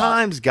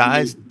 Sometimes,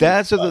 guys,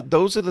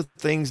 those are the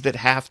things that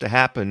have to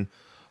happen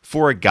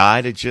for a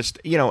guy to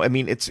just,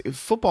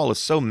 football is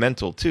so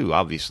mental too,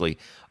 obviously.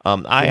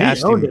 I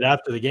asked him it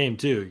after the game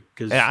too,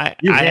 because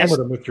you hammered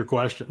him with your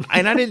question,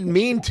 and I didn't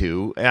mean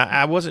to.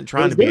 I wasn't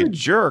trying to be a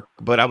jerk,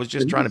 but I was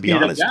just trying to be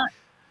honest.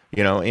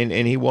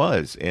 And he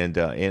was, and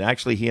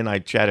actually he and I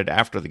chatted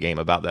after the game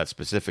about that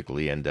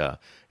specifically, and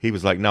he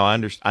was like, "No, I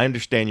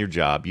understand your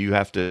job. You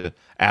have to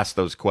ask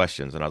those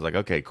questions," and I was like,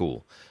 "Okay,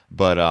 cool."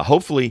 But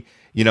hopefully,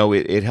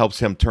 it helps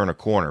him turn a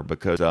corner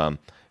because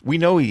we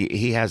know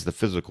he has the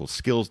physical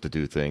skills to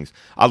do things.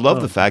 I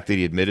love the fact that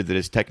he admitted that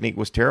his technique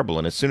was terrible.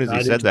 And as soon as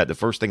he said that, the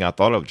first thing I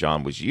thought of,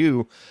 John, was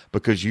you,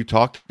 because you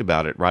talked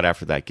about it right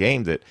after that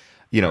game that,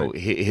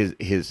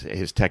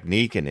 his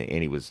technique and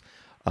he was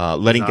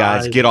letting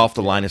guys get off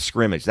the line of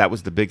scrimmage. That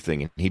was the big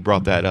thing. And he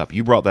brought that up.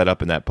 You brought that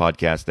up in that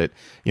podcast that,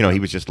 he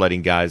was just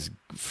letting guys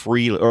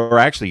free, or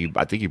actually,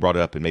 I think you brought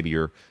it up in maybe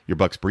your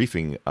Bucks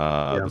briefing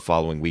the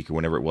following week or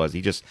whenever it was.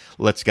 He just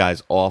lets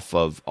guys off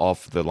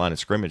the line of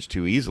scrimmage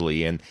too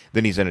easily, and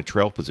then he's in a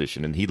trail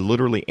position. And he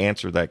literally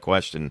answered that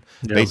question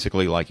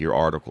basically like your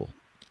article.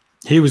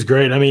 He was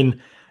great. I mean,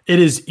 it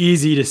is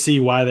easy to see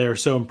why they are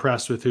so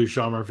impressed with who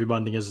Sean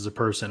Murphy-Bunting is as a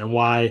person and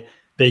why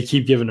they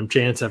keep giving him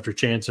chance after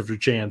chance after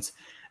chance.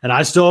 And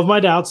I still have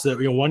my doubts that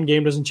one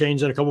game doesn't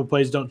change, that a couple of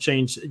plays don't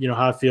change,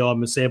 how I feel.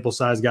 I'm a sample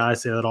size guy. I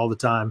say that all the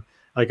time.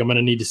 Like, I'm going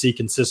to need to see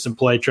consistent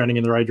play trending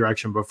in the right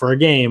direction. But for a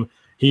game,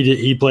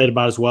 he played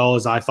about as well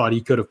as I thought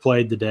he could have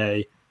played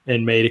today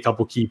and made a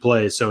couple key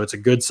plays. So it's a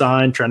good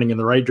sign, trending in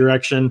the right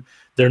direction.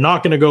 They're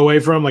not going to go away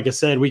from him. Like I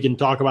said, we can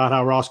talk about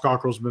how Ross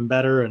Cockrell's been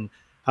better and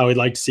how we'd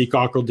like to see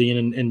Cockrell,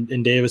 Dean,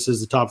 and Davis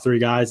as the top 3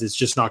 guys. It's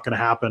just not going to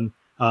happen.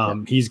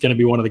 He's going to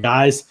be one of the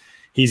guys.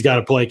 He's got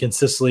to play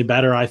consistently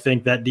better. I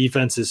think that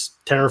defense is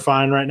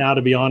terrifying right now,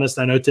 to be honest.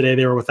 I know today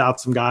they were without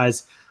some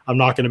guys. I'm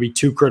not going to be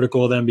too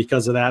critical of them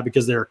because of that,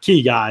 because they're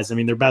key guys. I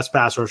mean, their best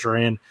pass rusher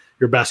and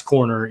your best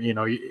corner.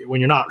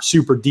 When you're not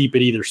super deep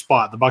at either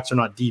spot, the Bucs are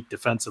not deep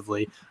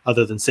defensively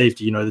other than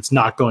safety. It's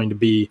not going to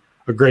be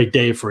a great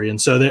day for you.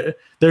 And so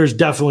there's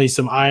definitely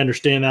some, I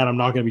understand that. I'm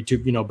not going to be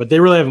too, but they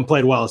really haven't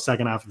played well the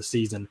second half of the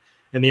season.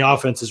 And the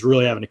offense is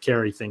really having to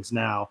carry things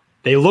now.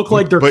 They look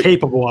like they're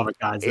capable of it,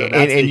 guys. Though.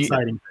 That's the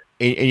exciting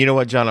thing. And you know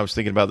what, John? I was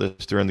thinking about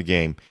this during the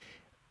game.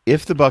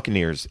 If the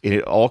Buccaneers,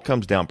 it all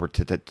comes down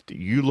to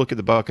you look at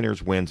the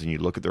Buccaneers' wins and you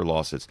look at their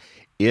losses.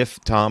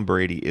 If Tom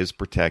Brady is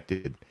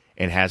protected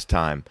and has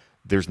time,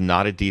 there's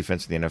not a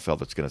defense in the NFL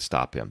that's going to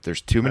stop him.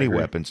 There's too many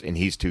weapons, and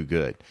he's too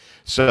good.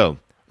 So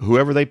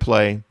whoever they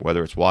play,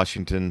 whether it's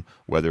Washington,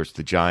 whether it's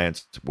the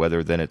Giants,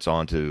 whether then it's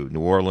on to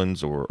New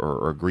Orleans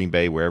or Green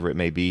Bay, wherever it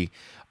may be,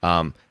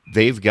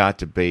 they've got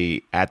to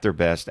be at their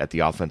best at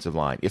the offensive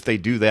line. If they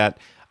do that,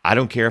 I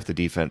don't care if the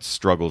defense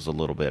struggles a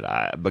little bit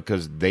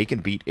because they can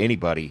beat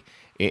anybody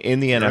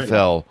in the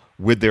NFL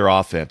with their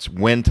offense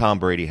when Tom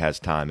Brady has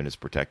time and is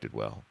protected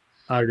well.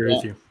 I agree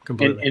with you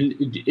completely. And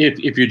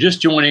if you're just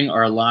joining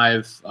our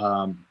live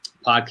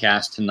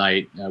podcast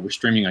tonight, we're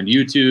streaming on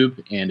YouTube.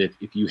 And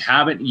if you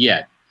haven't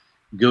yet,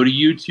 go to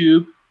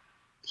YouTube,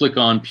 click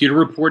on Pewter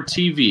Report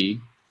TV,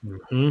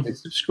 hit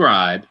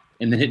subscribe,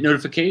 and then hit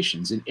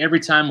notifications. And every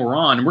time we're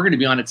on, and we're going to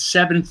be on at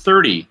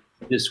 7:30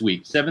 this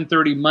week,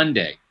 7:30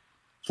 Monday,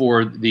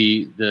 for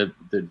the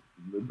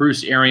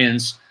Bruce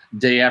Arians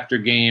day after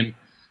game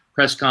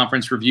press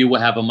conference review. We'll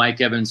have a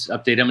Mike Evans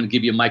update. I'm going to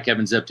give you a Mike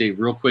Evans update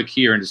real quick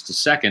here in just a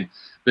second.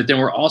 But then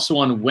we're also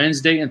on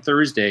Wednesday and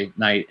Thursday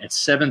night at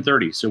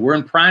 7:30. So we're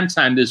in prime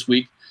time this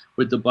week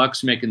with the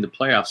Bucs making the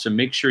playoffs. So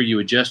make sure you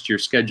adjust your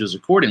schedules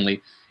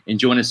accordingly and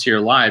join us here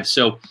live.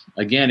 So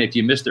again, if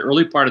you missed the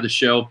early part of the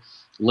show,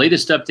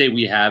 latest update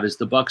we have is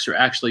the Bucs are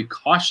actually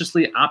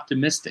cautiously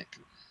optimistic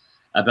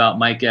about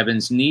Mike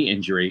Evans' knee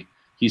injury.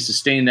 He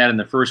sustained that in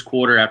the first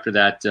quarter after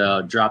that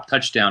drop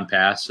touchdown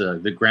pass.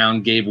 The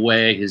ground gave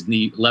way. His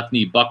left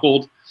knee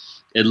buckled.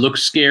 It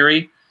looks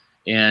scary.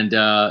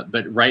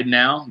 But right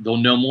now, they'll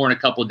know more in a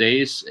couple of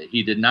days.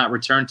 He did not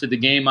return to the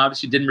game.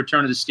 Obviously, didn't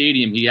return to the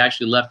stadium. He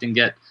actually left and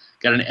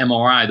got an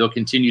MRI. They'll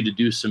continue to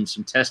do some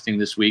testing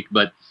this week,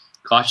 but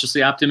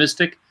cautiously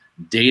optimistic.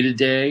 Day to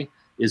day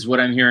is what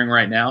I'm hearing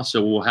right now.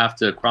 So we'll have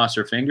to cross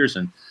our fingers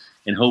and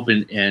hope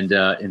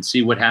and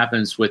see what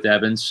happens with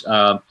Evans.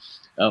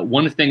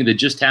 One thing that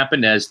just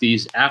happened as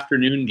these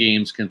afternoon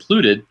games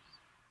concluded,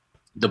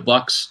 the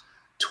Bucks'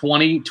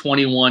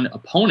 2021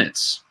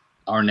 opponents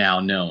are now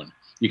known.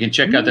 You can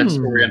check out that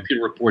story on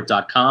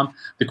PeterReport.com.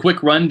 The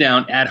quick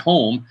rundown at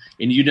home,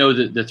 and you know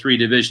the three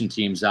division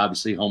teams,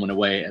 obviously home and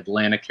away,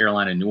 Atlanta,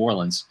 Carolina, and New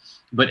Orleans.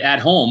 But at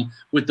home,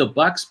 with the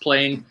Bucks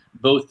playing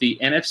both the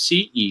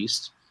NFC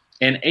East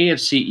and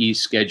AFC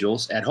East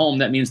schedules at home,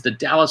 that means the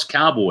Dallas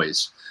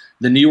Cowboys,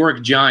 the New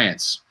York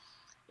Giants,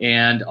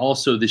 and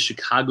also the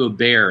Chicago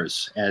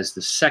Bears as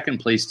the second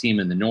place team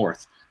in the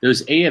North.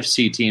 Those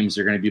AFC teams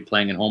are going to be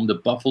playing at home, the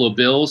Buffalo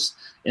Bills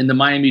and the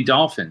Miami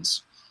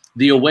Dolphins.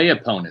 The away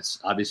opponents,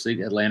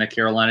 obviously, Atlanta,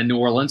 Carolina, New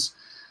Orleans.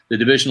 The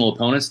divisional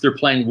opponents, they're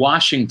playing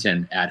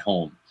Washington at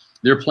home.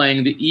 They're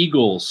playing the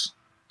Eagles.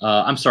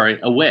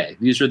 Away.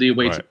 These are the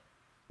away teams.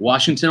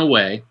 Washington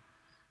away,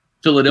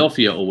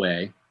 Philadelphia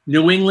away,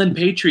 New England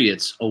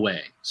Patriots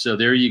away. So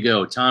there you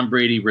go. Tom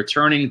Brady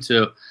returning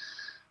to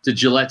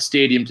Gillette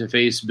Stadium to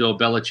face Bill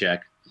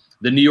Belichick.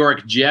 The New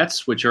York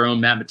Jets, which our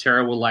own Matt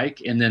Matera will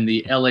like, and then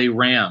the LA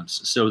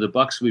Rams. So the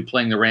Bucs will be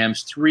playing the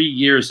Rams 3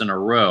 years in a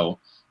row.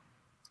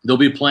 They'll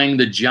be playing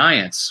the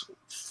Giants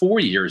 4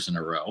 years in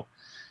a row.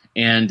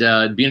 And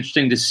it'd be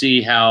interesting to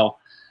see how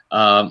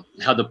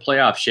the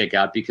playoffs shake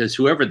out, because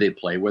whoever they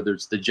play, whether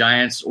it's the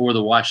Giants or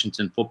the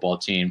Washington football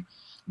team,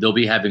 they'll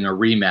be having a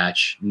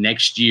rematch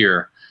next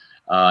year,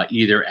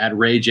 either at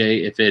Ray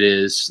J if it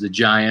is the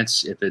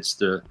Giants. If it's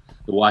the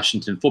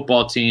Washington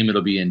football team,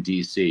 it'll be in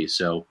D.C.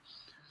 So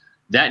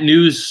that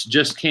news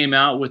just came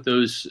out with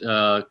those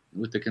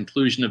with the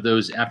conclusion of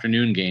those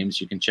afternoon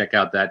games. You can check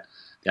out that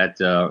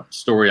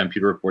story on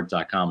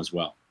PeterReport.com as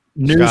well.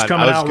 News Scott,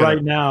 coming out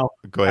right now.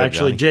 Go ahead,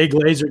 actually, Johnny. Jay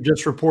Glazer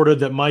just reported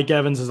that Mike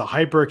Evans has a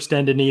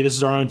hyperextended knee. This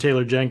is our own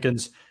Taylor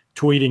Jenkins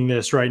tweeting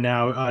this right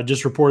now.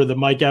 Just reported that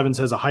Mike Evans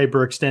has a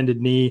hyperextended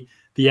knee.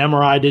 The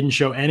MRI didn't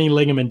show any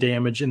ligament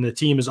damage, and the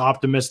team is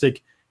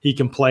optimistic he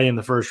can play in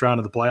the first round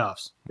of the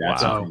playoffs.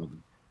 Wow.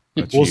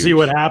 We'll see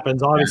what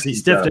happens. Obviously,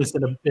 stiffness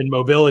and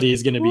mobility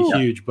is going to be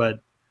huge, but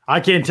I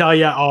can't tell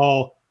you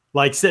all,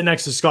 like sitting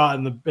next to Scott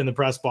in the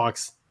press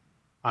box.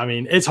 I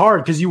mean, it's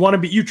hard because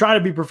you try to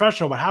be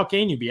professional, but how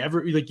can you be?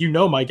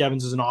 Mike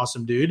Evans is an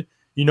awesome dude.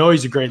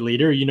 He's a great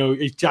leader.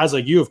 Guys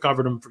like you have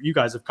covered him. You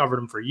guys have covered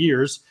him for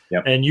years,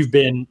 and you've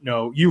been,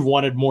 you've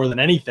wanted more than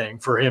anything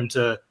for him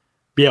to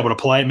be able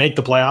to make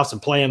the playoffs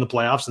and play in the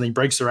playoffs, and then he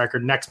breaks the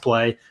record next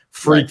play,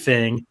 freak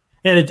thing,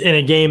 and in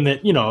a game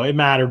that it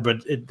mattered,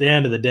 but at the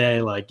end of the day,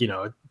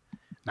 it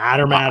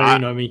mattered.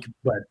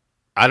 But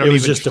it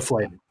was just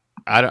deflated.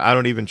 I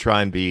don't even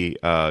try and be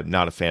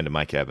not a fan of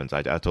Mike Evans.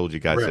 I told you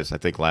guys this, I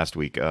think, last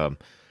week.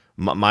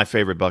 My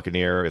favorite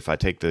Buccaneer, if I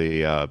take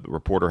the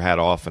reporter hat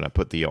off and I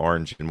put the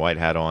orange and white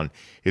hat on,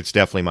 it's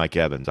definitely Mike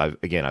Evans. I've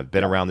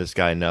been around this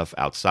guy enough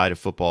outside of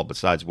football,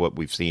 besides what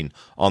we've seen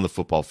on the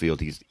football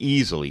field. He's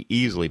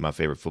easily my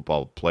favorite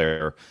football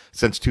player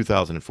since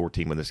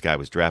 2014 when this guy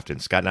was drafted.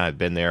 And Scott and I have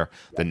been there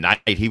the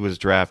night he was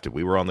drafted.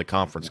 We were on the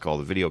conference call,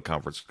 the video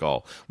conference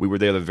call. We were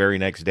there the very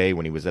next day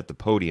when he was at the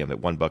podium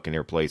at One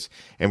Buccaneer Place,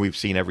 and we've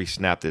seen every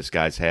snap this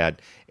guy's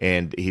had,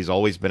 and he's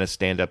always been a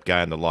stand-up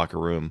guy in the locker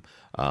room.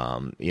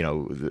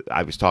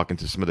 I was talking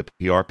to some of the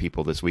PR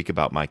people this week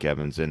about Mike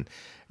Evans, and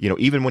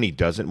even when he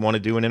doesn't want to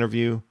do an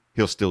interview,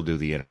 he'll still do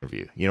the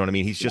interview. You know what I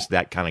mean? He's just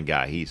that kind of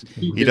guy. He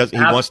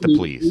wants to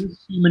please. He's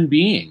a human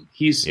being.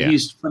 He's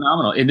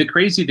phenomenal. And the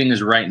crazy thing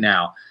is right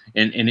now,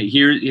 and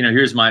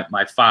here's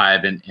my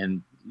five,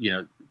 and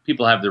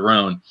people have their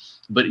own,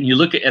 but you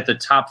look at the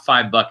top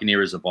five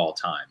Buccaneers of all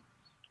time,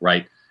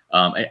 right?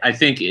 I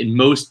think in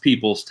most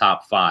people's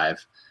top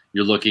five,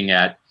 you're looking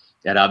at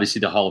obviously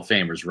the Hall of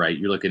Famers, right?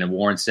 You're looking at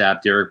Warren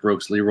Sapp, Derrick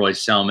Brooks, Leroy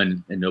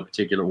Selman, in no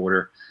particular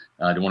order.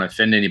 I don't want to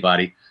offend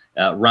anybody.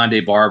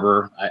 Rondé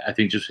Barber, I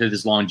think just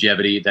his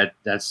longevity,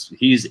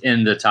 he's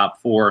in the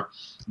top four.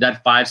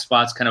 That five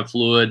spot's kind of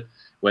fluid,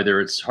 whether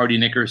it's Hardy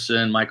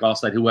Nickerson, Mike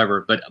Alstott,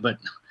 whoever. But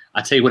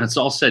I tell you, when it's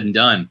all said and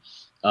done,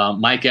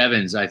 Mike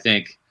Evans, I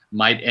think,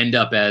 might end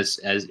up as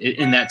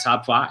in that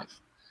top five.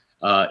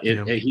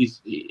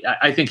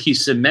 I think he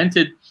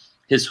cemented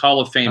his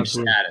Hall of Fame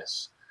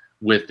status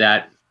with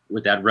that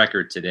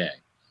record today.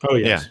 Oh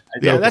yes.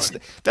 Yeah.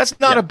 That's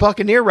not a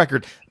Buccaneer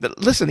record.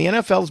 Listen, the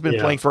NFL has been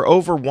playing for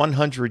over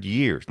 100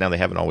 years. Now, they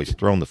haven't always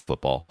thrown the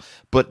football,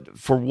 but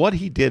for what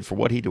he did, for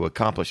what he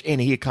accomplished, and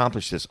he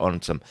accomplished this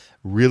on some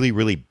really,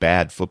 really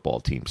bad football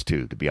teams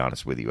too, to be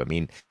honest with you. I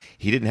mean,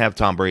 he didn't have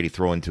Tom Brady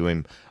throwing to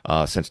him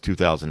since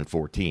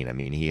 2014. I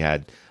mean, he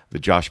had the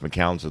Josh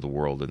McCowns of the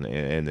world,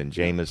 and then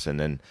Jameis, and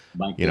then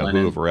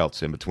whoever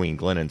else in between,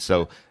 Glennon.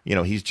 So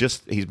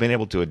he's been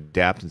able to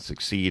adapt and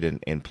succeed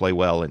and play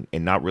well and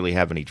not really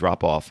have any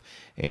drop off.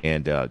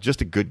 and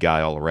just a good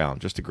guy all around,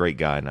 just a great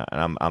guy.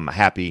 And I'm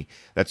happy.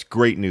 That's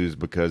great news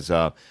because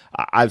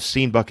I've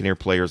seen Buccaneer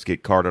players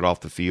get carted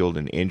off the field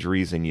and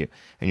injuries, and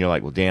you're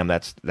like, well, damn,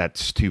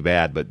 that's too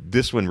bad. But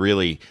this one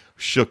really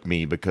shook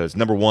me because,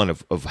 number one,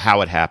 of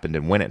how it happened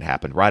and when it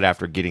happened, right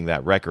after getting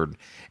that record,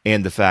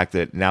 and the fact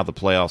that now the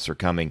playoffs are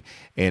coming,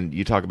 and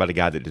you talk about a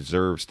guy that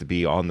deserves to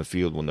be on the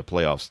field when the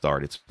playoffs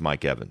start. It's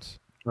Mike Evans.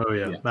 Oh,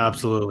 yeah,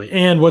 absolutely.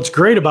 And what's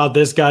great about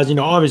this, guys,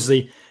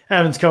 obviously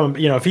Evans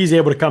coming, if he's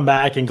able to come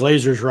back and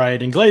Glazer's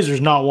right, and Glazer's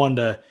not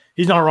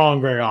he's not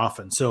wrong very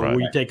often. So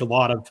we take a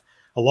lot of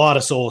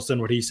solace in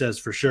what he says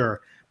for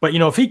sure. But,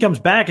 if he comes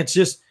back,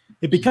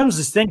 it becomes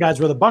this thing, guys,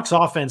 where the Bucs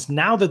offense,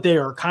 now that they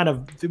are kind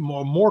of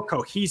more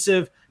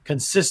cohesive,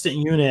 consistent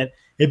unit,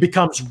 it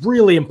becomes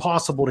really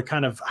impossible to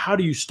kind of, how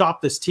do you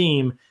stop this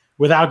team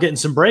without getting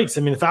some breaks?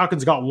 I mean, the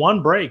Falcons got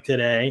one break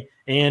today,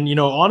 and,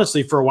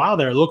 honestly, for a while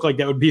there, it looked like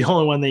that would be the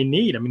only one they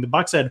need. I mean, the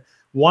Bucs had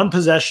one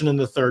possession in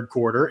the third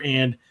quarter,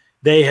 and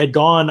they had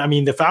gone,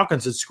 the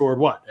Falcons had scored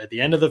what? At the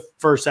end of the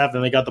first half,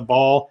 then they got the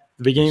ball at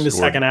the beginning of the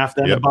second half,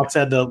 then the Bucs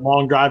had the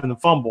long drive and the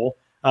fumble,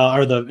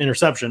 or the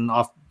interception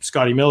off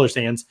Scotty Miller's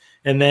hands,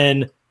 and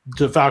then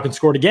the Falcons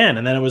scored again,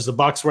 and then it was the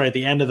Bucs right at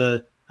the end of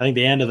the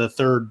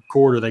third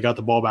quarter. They got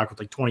the ball back with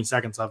like 20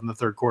 seconds left in the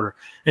third quarter,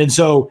 and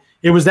so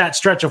it was that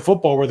stretch of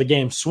football where the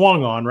game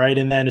swung on, right?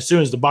 And then as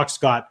soon as the Bucs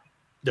got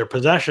their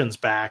possessions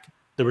back,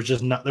 there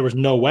was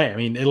no way. I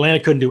mean, Atlanta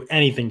couldn't do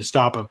anything to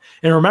stop them.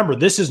 And remember,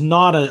 this is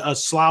not a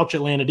slouch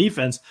Atlanta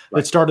defense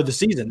that started the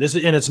season.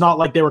 And it's not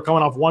like they were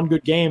coming off one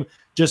good game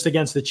just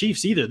against the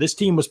Chiefs either. This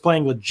team was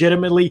playing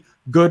legitimately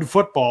good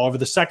football over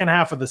the second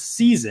half of the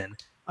season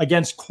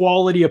against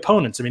quality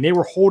opponents. I mean, they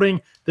were holding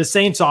the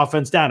Saints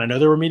offense down. I know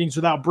there were meetings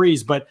without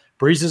Breeze, but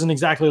Breeze isn't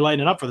exactly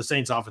lighting it up for the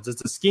Saints offense.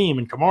 It's a scheme,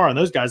 and Kamara and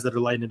those guys that are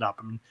lighting it up.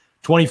 I mean,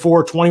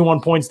 24, 21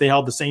 points they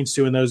held the Saints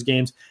to in those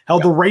games.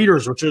 Held the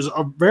Raiders, which is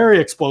a very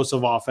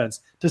explosive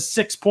offense, to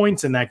 6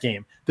 points in that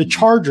game. The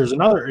Chargers,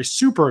 another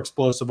super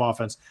explosive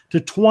offense, to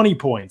 20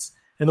 points.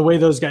 And the way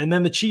those guys, and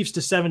then the Chiefs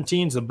to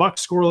 17. The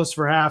Bucs scoreless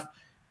for half.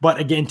 But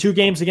again, 2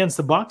 games against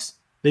the Bucs,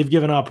 they've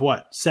given up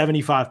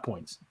 75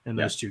 points in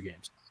those 2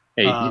 games.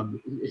 Hey,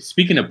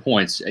 speaking of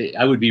points,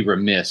 I would be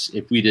remiss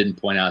if we didn't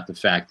point out the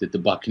fact that the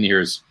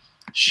Buccaneers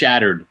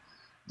shattered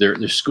their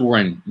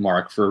scoring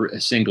mark for a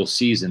single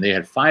season. They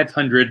had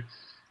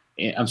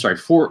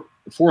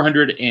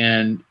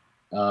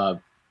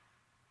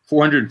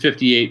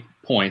 458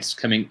 points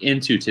coming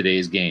into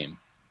today's game,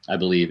 I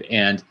believe,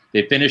 and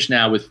they finished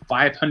now with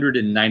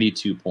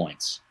 592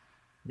 points.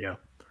 Yeah,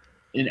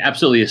 an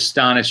absolutely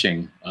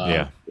astonishing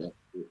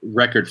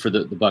record for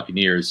the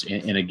Buccaneers.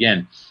 And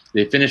again,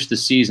 they finished the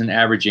season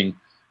averaging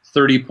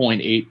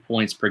 30.8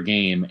 points per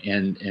game,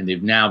 and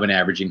they've now been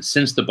averaging,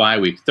 since the bye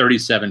week,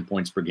 37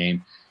 points per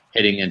game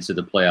heading into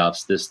the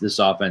playoffs. This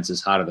offense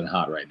is hotter than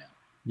hot right now.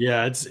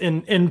 Yeah, it's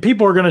and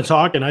people are going to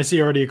talk, and I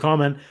see already a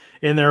comment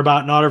in there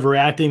about not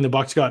overreacting. The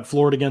Bucs got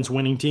floored against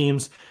winning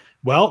teams.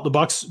 Well, the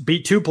Bucs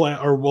beat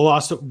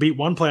beat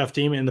one playoff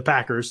team in the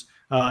Packers,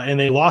 and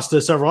they lost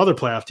to several other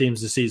playoff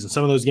teams this season.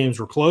 Some of those games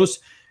were close.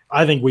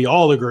 I think we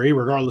all agree,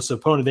 regardless of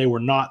opponent, they were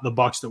not the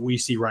Bucs that we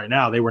see right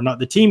now. They were not.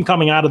 The team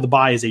coming out of the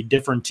bye is a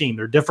different team.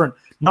 They're different,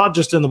 not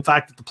just in the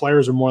fact that the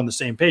players are more on the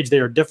same page. They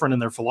are different in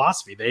their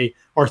philosophy. They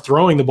are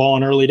throwing the ball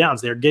on early downs.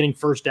 They're getting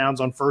first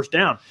downs on first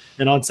down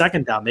and on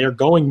second down. They are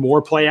going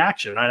more play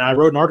action. And I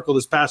wrote an article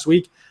this past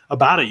week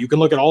about it. You can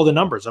look at all the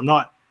numbers. I'm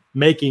not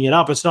making it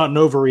up. It's not an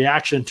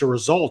overreaction to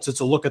results. It's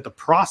a look at the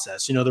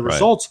process. The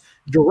results,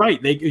 you're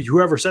right.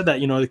 Whoever said that,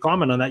 the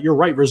comment on that, you're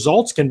right.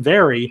 Results can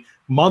vary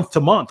month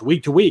to month,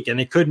 week to week, and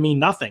it could mean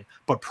nothing.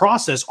 But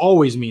process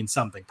always means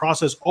something.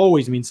 Process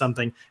always means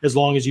something as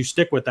long as you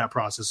stick with that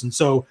process. And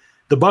so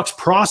the Bucs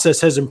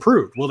process has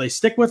improved. Will they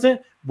stick with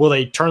it? Will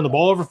they turn the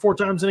ball over 4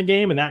 times in a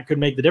game, and that could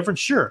make the difference?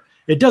 Sure.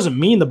 It doesn't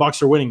mean the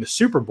Bucs are winning the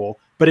Super Bowl,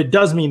 but it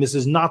does mean this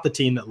is not the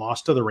team that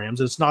lost to the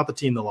Rams. It's not the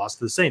team that lost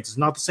to the Saints. It's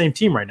not the same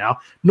team right now,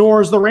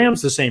 nor is the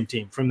Rams the same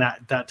team from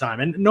that time.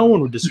 And no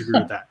one would disagree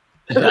with that.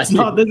 This is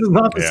not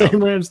the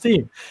same Rams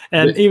team,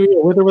 and even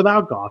with or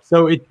without Goff.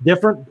 So it's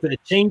different. It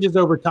changes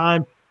over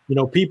time.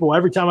 People,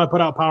 every time I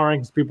put out power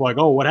rankings, people are like,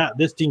 oh, what happened?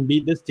 This team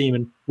beat this team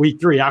in week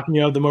 3. How can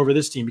you have them over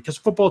this team? Because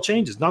football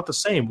changes, not the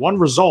same. One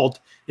result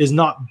is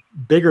not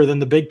bigger than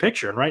the big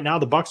picture. And right now,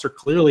 the Bucs are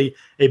clearly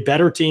a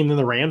better team than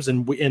the Rams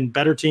and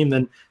better team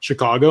than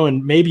Chicago,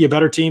 and maybe a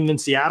better team than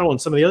Seattle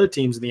and some of the other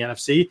teams in the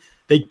NFC.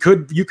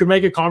 You could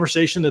make a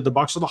conversation that the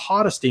Bucs are the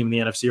hottest team in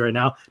the NFC right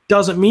now.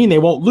 Doesn't mean they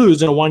won't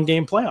lose in a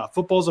 1-game playoff.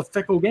 Football is a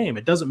fickle game.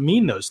 It doesn't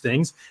mean those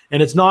things.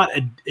 And it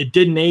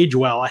didn't age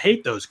well. I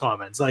hate those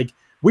comments. Like,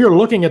 we are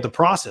looking at the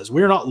process.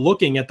 We are not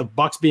looking at the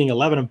Bucs being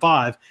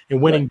 11-5 and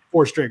winning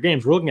 4 straight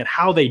games. We're looking at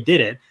how they did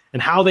it,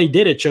 and how they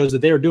did it shows that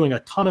they are doing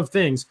a ton of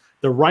things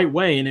the right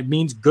way, and it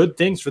means good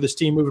things for this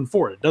team moving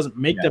forward. It doesn't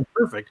make them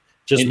perfect,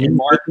 just means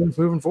good things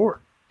moving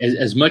forward.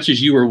 As much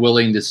as you were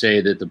willing to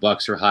say that the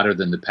Bucs are hotter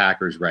than the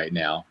Packers right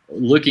now,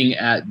 looking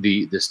at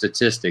the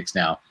statistics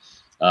now,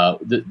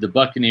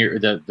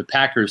 The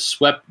Packers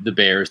swept the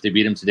Bears. They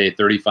beat them today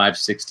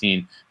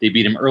 35-16. They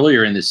beat them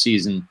earlier in the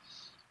season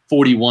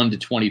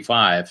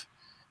 41-25.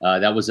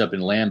 That was up in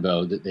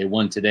Lambeau. That they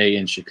won today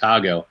in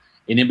Chicago.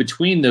 And in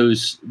between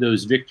those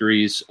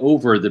victories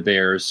over the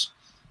Bears,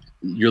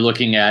 you're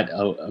looking at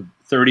a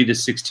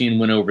 30-16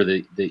 win over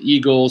the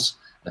Eagles,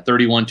 a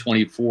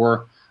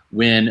 31-24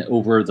 win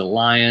over the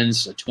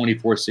Lions, a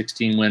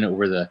 24-16 win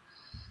over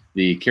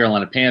the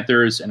Carolina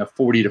Panthers, and a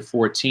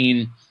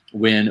 40-14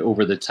 win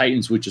over the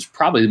Titans, which is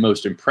probably the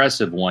most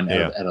impressive one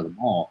out of them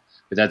all.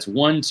 But that's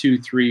 1,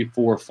 2, 3,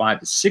 4,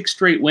 5, 6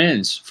 straight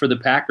wins for the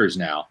Packers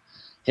now,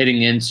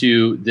 heading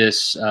into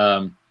this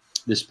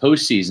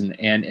postseason.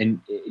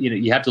 And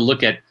you have to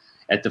look at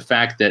the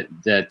fact that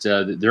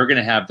they're going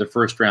to have the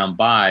first round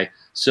bye.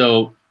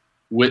 So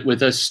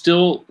with us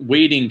still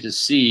waiting to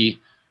see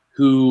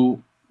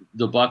who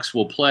the Bucs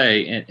will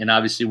play, and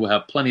obviously we'll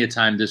have plenty of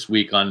time this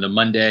week on the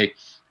Monday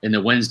and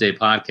the Wednesday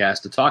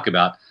podcast to talk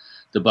about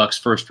the Bucs'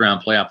 first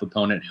round playoff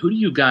opponent. Who do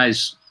you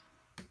guys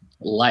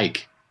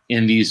like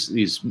in the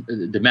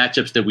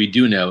matchups that we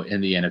do know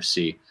in the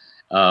NFC?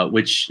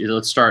 Which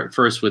let's start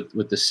first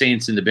with the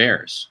Saints and the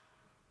Bears.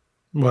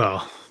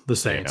 Well, the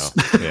Saints.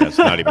 Yeah, it's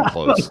not even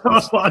close. I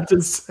don't have a lot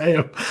to say.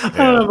 I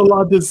don't have a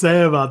lot to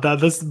say about that.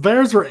 The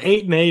Bears were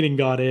 8-8 and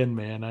got in,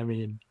 man. I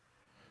mean,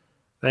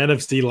 the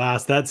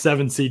NFC that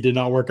 7 seed did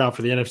not work out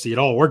for the NFC at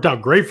all. It worked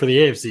out great for the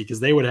AFC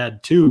because they would have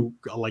had 2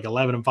 like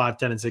 11-5,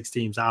 10-6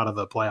 teams out of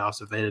the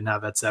playoffs if they didn't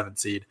have that 7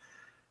 seed.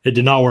 It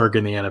did not work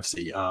in the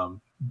NFC.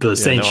 The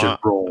Saints should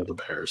roll the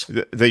Bears.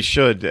 They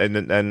should,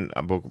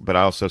 but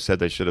I also said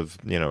they should have,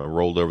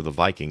 rolled over the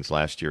Vikings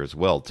last year as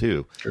well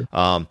too. Sure.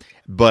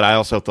 But I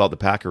also thought the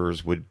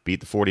Packers would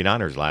beat the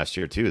 49ers last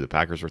year too. The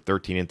Packers were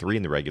 13-3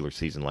 in the regular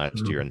season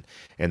last year, and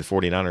the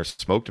 49ers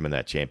smoked them in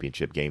that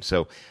championship game.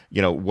 So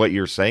what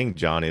you're saying,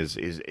 John, is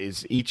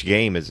each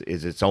game is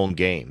its own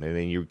game. I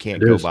mean, you can't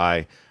go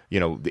by.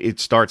 It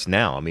starts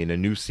now. I mean, a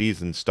new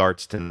season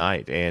starts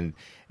tonight, and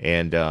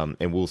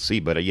we'll see.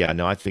 But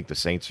I think the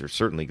Saints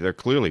they're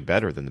clearly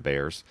better than the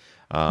Bears.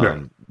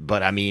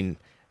 But I mean,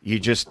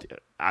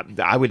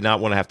 I would not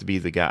want to have to be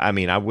the guy. I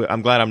mean,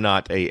 I'm glad I'm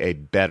not a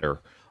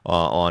better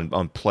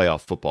on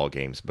playoff football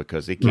games,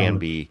 because it can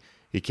be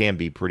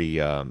pretty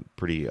I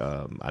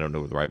don't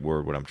know the right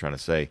word, what I'm trying to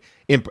say.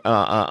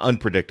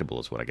 Unpredictable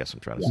is what I guess I'm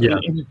trying to say. Yeah.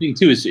 And the thing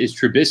too is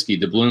Trubisky.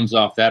 The blooms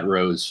off that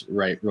rose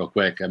real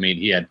quick. I mean,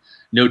 he had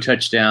no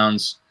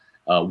touchdowns,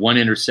 1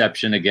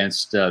 interception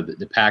against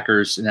the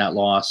Packers in that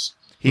loss.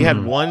 He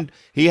had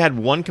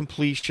one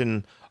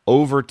completion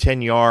over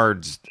 10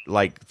 yards,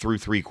 like through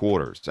 3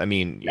 quarters. I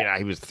mean,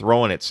 he was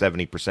throwing at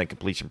 70%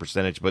 completion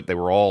percentage, but they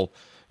were all,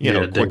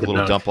 quick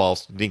little dump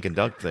balls, dink and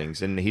dunk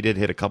things. And he did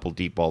hit a couple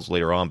deep balls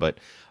later on, but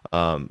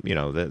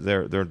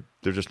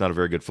they're just not a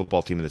very good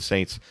football team. And the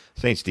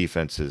Saints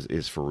defense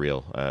is for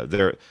real.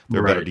 They're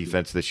better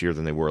defense this year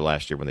than they were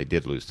last year when they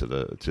did lose to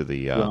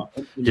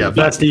the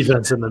best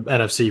defense in the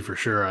NFC for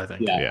sure, I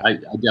think. Yeah. I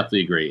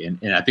definitely agree.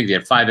 And I think they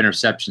had 5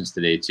 interceptions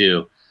today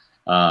too.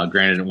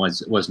 Granted, it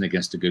wasn't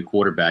against a good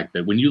quarterback,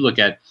 but when you look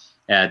at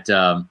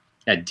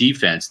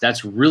defense,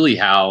 that's really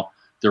how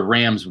the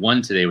Rams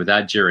won today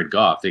without Jared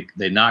Goff.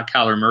 They knocked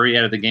Kyler Murray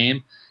out of the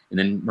game, and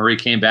then Murray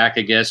came back,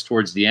 I guess,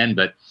 towards the end.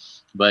 But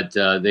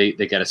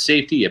they got a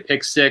safety, a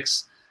pick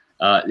six.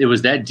 It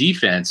was that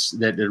defense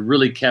that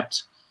really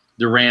kept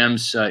the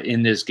Rams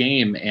in this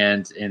game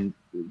and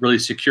really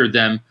secured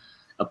them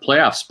a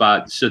playoff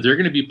spot. So they're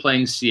going to be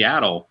playing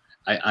Seattle,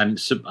 I'm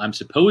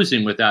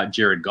supposing, without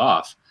Jared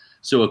Goff.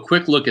 So a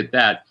quick look at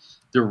that.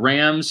 The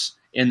Rams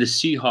and the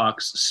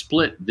Seahawks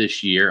split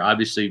this year.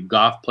 Obviously,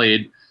 Goff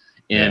played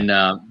in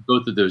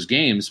both of those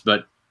games,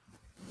 but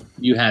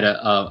you had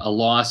a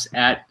loss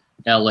at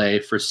LA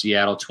for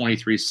Seattle,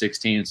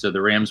 23-16. So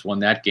the Rams won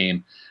that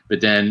game. But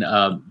then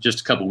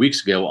just a couple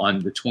weeks ago, on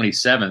the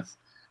 27th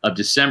of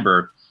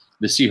December,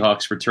 the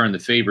Seahawks returned the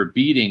favor,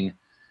 beating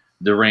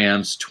the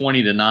Rams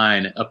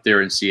 20-9 up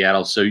there in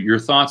Seattle. So your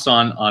thoughts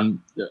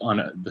on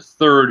the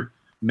third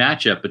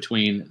matchup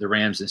between the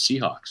Rams and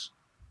Seahawks?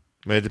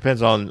 I mean, it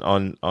depends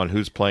on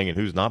who's playing and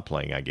who's not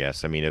playing, I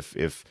guess. I mean,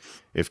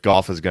 if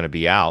Goff is going to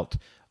be out,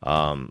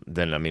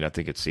 then I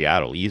think it's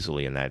Seattle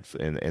easily in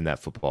that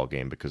football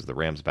game, because the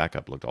Rams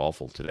backup looked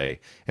awful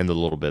today. And the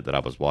little bit that I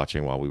was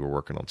watching while we were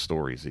working on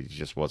stories, he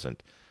just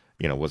wasn't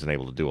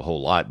able to do a whole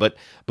lot. But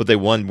they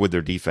won with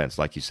their defense,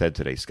 like you said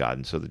today, Scott.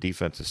 And so the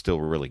defense is still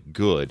really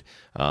good.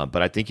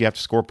 But I think you have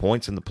to score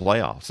points in the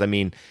playoffs. I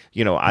mean,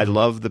 I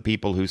love the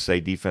people who say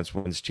defense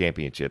wins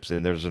championships,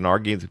 and there's an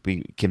argument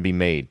that can be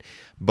made.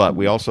 But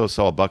we also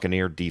saw a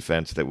Buccaneer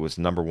defense that was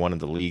number 1 in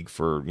the league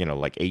for,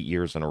 like 8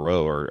 years in a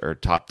row, or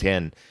top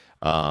 10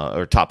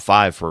 or top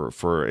 5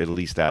 for at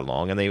least that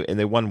long, and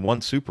they won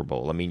 1 Super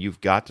Bowl. I mean,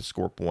 you've got to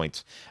score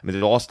points. I mean,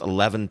 they lost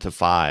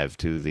 11-5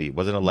 to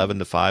was it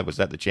 11-5? Was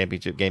that the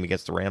championship game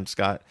against the Rams,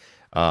 Scott?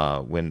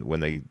 When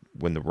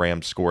the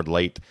Rams scored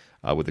late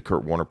with the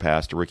Kurt Warner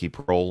pass to Ricky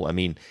Prohl. I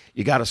mean,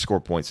 you got to score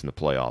points in the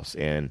playoffs,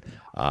 and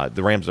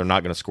the Rams are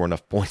not going to score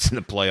enough points in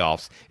the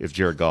playoffs if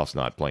Jared Goff's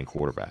not playing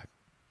quarterback.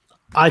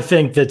 I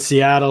think that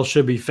Seattle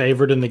should be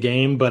favored in the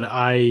game, but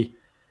I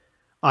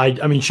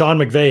mean, Sean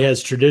McVay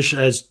has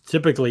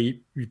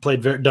typically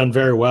done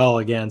very well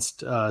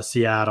against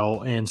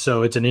Seattle, and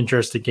so it's an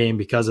interesting game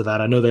because of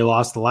that. I know they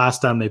lost the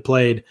last time they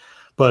played,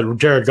 but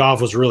Jared Goff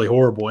was really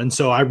horrible, and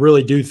so I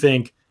really do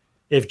think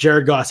if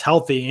Jared Goff's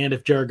healthy and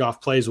if Jared Goff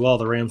plays well,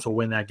 the Rams will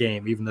win that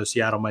game, even though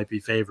Seattle might be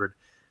favored.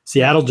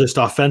 Seattle just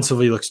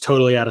offensively looks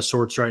totally out of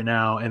sorts right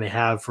now, and they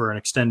have for an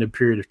extended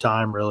period of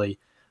time, really.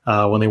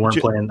 When they weren't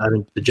playing, I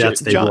think the Jets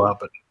they blew up.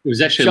 But it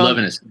was actually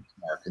 11-6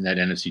 mark in that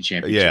NFC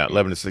Championship. Yeah,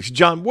 11-6.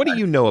 John, what do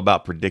you know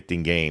about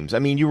predicting games? I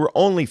mean, you were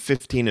only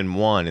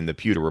 15-1 in the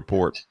Pewter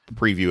Report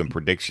preview and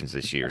predictions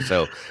this year,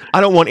 so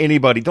I don't want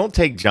anybody. Don't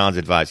take John's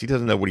advice. He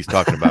doesn't know what he's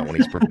talking about when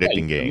he's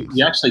predicting games.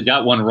 You actually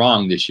got one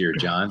wrong this year,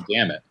 John.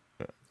 Damn it.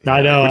 I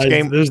know.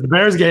 There's the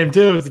Bears game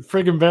too. It's the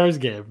freaking Bears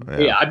game.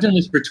 Yeah, I've done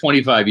this for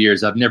 25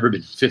 years. I've never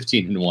been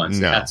 15-1.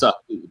 So that's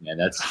up, man.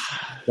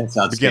 That's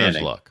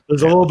outstanding. Luck.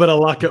 There's a little bit of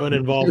luck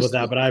involved with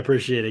that, but I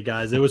appreciate it,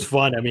 guys. It was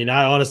fun. I mean,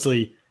 I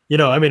honestly,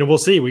 we'll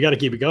see. We got to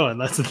keep it going.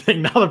 That's the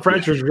thing. Now the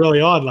pressure's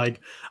really on.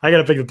 Like, I got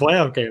to pick the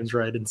playoff games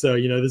right, and so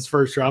this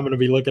first round, I'm going to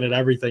be looking at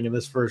everything in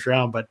this first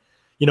round. But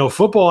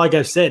football, like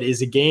I've said,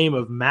 is a game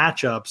of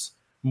matchups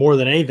more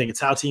than anything. It's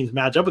how teams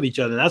match up with each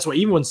other. And that's why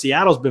even when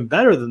Seattle's been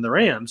better than the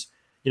Rams.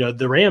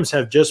 The Rams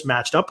have just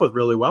matched up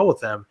really well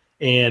with them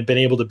and been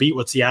able to beat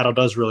what Seattle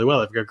does really well.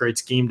 They've got a great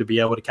scheme to be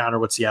able to counter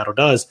what Seattle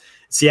does.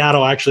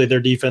 Seattle, actually,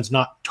 their defense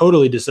not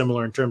totally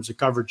dissimilar in terms of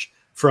coverage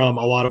from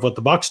a lot of what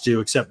the Bucs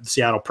do, except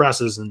Seattle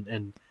presses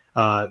and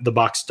the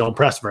Bucs don't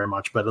press very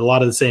much. But a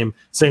lot of the same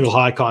single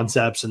high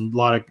concepts and a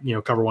lot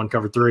of cover one,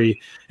 cover three,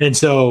 and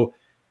so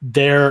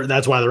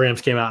that's why the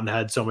Rams came out and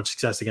had so much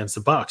success against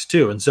the Bucs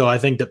too. And so I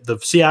think that the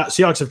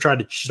Seahawks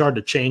have started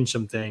to change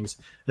some things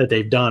that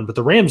they've done, but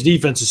the Rams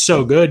defense is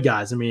so good,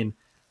 guys. I mean,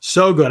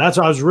 so good. That's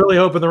why I was really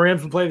hoping the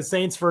Rams would play the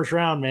Saints first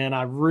round, man.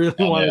 I really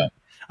wanted.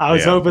 I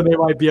was hoping they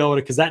might be able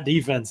to, because that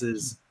defense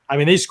is. I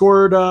mean, they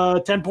scored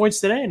 10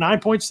 points today, 9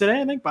 points today,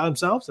 I think, by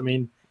themselves. I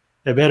mean,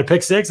 they had a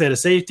pick six, they had a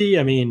safety.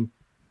 I mean,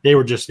 they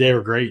were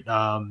great.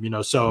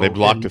 So they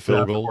blocked a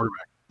field goal.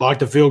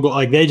 Blocked a field goal.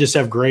 Like, they just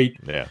have great.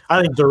 Yeah.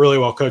 I think they're really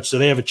well coached, so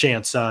they have a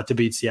chance to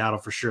beat Seattle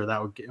for sure.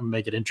 That would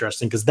make it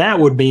interesting, because that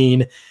would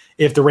mean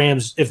if the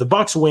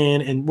Bucs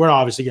win, and we're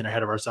obviously getting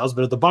ahead of ourselves,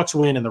 but if the Bucs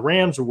win and the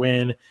Rams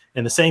win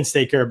and the Saints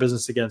take care of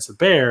business against the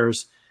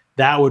Bears,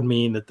 that would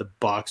mean that the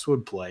Bucs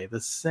would play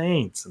the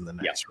Saints in the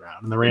next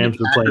round, and the Rams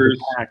would play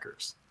the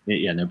Packers.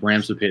 Yeah, and the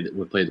Rams would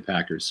play the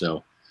Packers.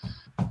 So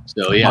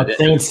yeah,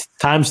 Saints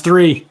times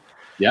 3.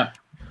 Yep.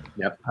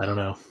 I don't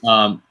know.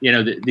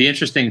 The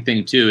interesting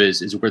thing too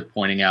is worth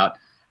pointing out.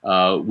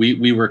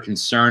 We were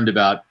concerned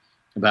about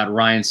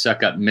Ryan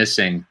Succop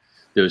missing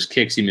those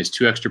kicks. He missed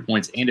 2 extra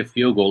points and a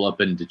field goal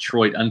up in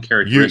Detroit.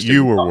 Uncharacteristic.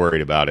 You were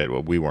worried about it.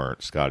 Well, we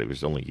weren't, Scott. It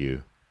was only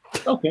you.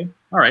 Okay.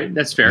 All right.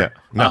 That's fair.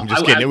 No, I'm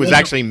just kidding. It was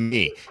actually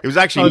me. It was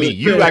actually me.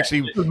 You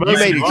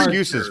made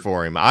excuses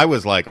for him. I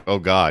was like, oh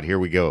God, here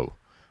we go.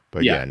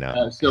 But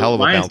so hell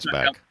of a bounce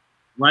back.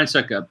 Ryan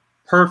Succop,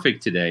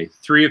 perfect today.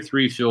 3 of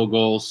 3 field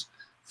goals.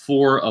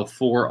 4 of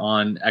 4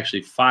 on,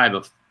 actually 5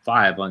 of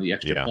 5 on the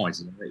extra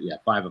points. Yeah,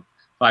 5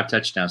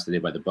 touchdowns today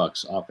by the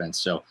Bucs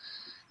offense. So,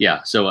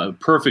 so a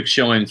perfect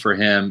showing for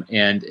him.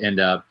 And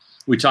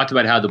we talked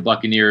about how the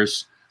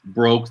Buccaneers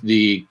broke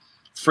the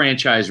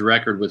franchise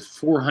record with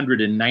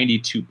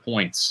 492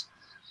 points.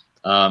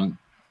 And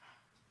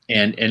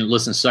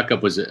listen,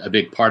 Succop was a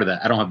big part of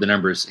that. I don't have the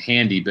numbers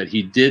handy, but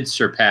he did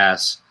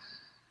surpass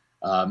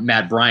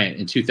Matt Bryant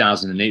in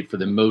 2008 for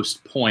the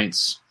most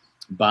points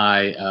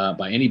by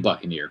any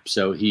Buccaneer.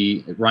 So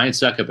Ryan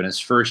Succop in his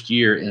first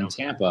year in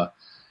Tampa,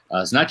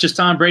 it's not just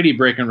Tom Brady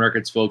breaking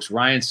records, folks.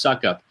 Ryan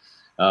Succop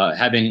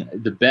having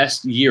the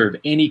best year of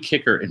any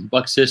kicker in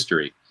Bucs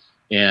history,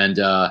 and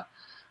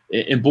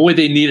boy,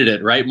 they needed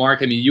it, right,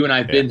 Mark? I mean, you and I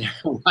have been there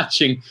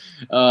watching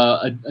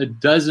a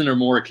dozen or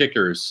more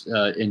kickers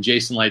in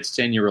Jason Licht's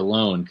tenure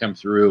alone come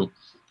through,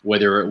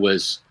 whether it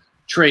was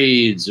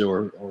trades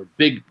or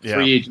big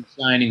free agent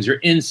signings or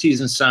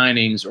in-season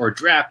signings or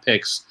draft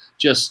picks.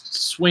 Just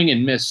swing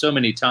and miss so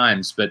many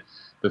times, but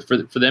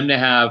for them to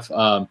have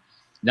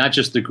not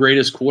just the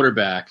greatest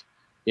quarterback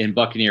in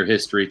Buccaneer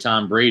history,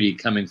 Tom Brady,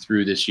 coming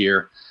through this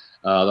year,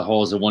 the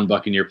Halls of One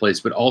Buccaneer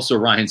place, but also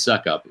Ryan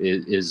Succop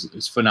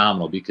is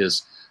phenomenal,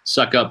 because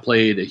Succop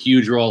played a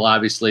huge role,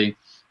 obviously,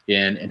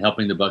 in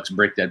helping the Bucs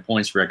break that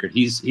points record.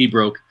 He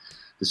broke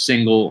the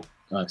single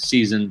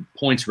season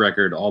points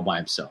record all by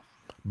himself.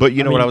 But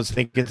what I was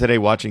thinking today,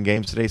 watching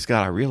games today,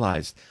 Scott, I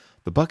realized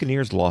the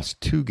Buccaneers lost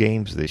 2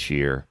 games this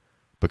year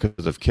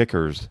because of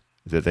kickers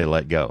that they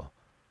let go.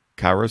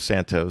 Cairo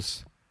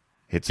Santos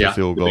hits a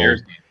field goal,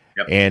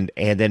 and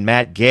then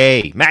Matt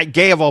Gay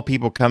of all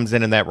people comes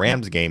in that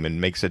Rams game and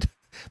makes it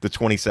the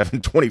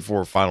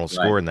 27-24 final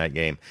score in that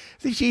game.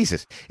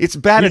 Jesus, it's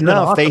bad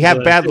enough they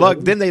have bad luck,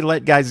 then they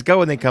let guys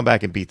go and they come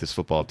back and beat this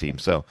football team.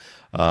 So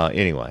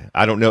Anyway,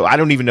 I don't know. I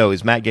don't even know.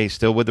 Is Matt Gay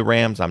still with the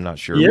Rams? I'm not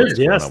sure. He is.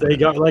 Yes, they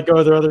got let go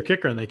of their other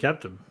kicker and they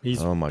kept him.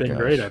 He's been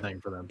great, I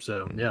think, for them.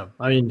 So yeah,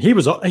 I mean, he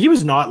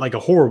was not like a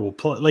horrible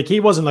play. Like he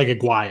wasn't like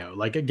Aguayo.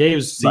 Like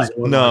Gay's season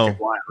wasn't like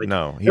Aguayo. Like,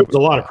 no, there was a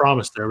lot of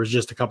promise there. It was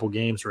just a couple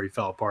games where he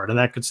fell apart, and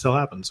that could still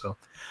happen. So,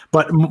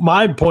 but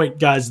my point,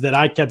 guys, that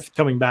I kept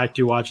coming back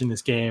to watching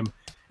this game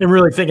and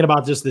really thinking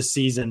about just this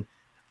season,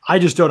 I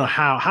just don't know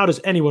how does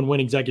anyone win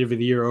Executive of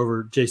the Year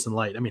over Jason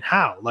Light? I mean,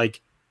 how?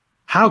 Like,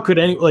 how could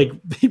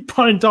he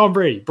brought in Tom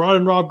Brady, brought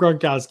in Rob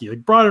Gronkowski,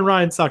 like brought in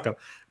Ryan Suckup,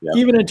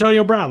 even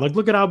Antonio Brown. Like,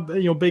 look at how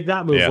big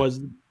that move was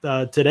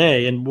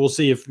today, and we'll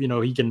see if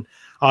he can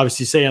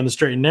obviously stay on the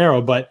straight and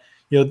narrow. But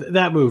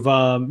that move,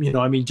 I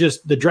mean,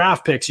 just the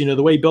draft picks,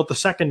 the way he built the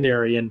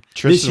secondary, and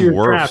this year's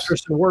draft,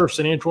 Tristan Wirfs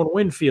and Antoine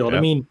Winfield. Yep.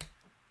 I mean,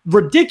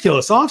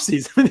 ridiculous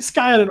offseason. I mean, this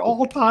guy had an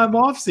all-time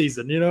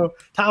offseason.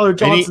 Tyler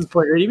Johnson's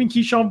player, even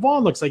Keyshawn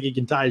Vaughn looks like he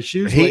can tie his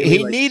shoes.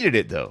 He needed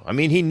it though. I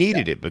mean, he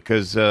needed it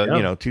because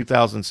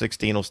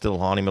 2016 will still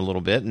haunt him a little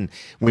bit. And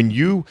when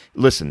you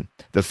listen,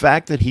 the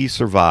fact that he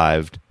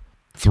survived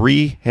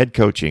 3 head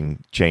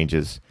coaching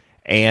changes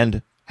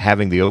and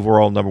having the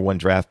overall number 1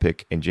 draft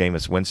pick in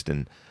Jameis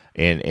Winston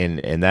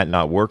and that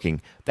not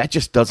working, that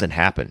just doesn't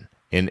happen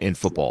in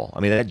football. I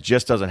mean, that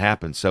just doesn't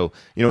happen. So,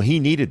 he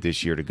needed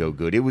this year to go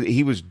good.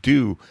 He was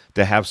due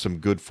to have some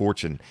good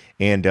fortune.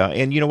 And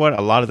you know what?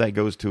 A lot of that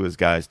goes to his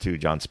guys too,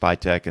 John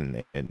Spytek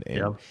and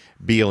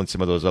Beal and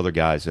some of those other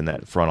guys in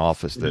that front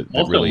office that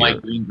also really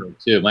Mike Greenberg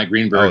too. Mike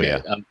Greenberg. Oh,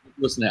 yeah.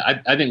 Listen,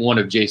 I think one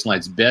of Jason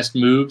Light's best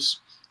moves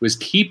was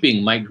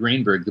keeping Mike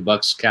Greenberg, the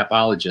Bucs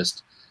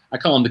capologist. I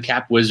call him the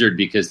cap wizard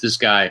because this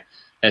guy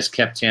has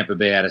kept Tampa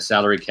Bay at a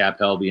salary cap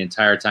hell the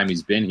entire time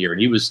he's been here.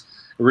 And he was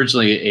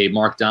originally a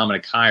Mark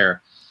Dominic hire.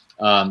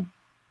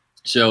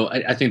 So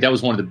I think that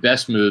was one of the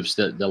best moves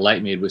that the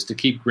Light made, was to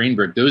keep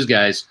Greenberg. Those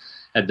guys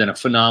had done a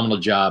phenomenal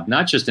job,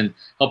 not just in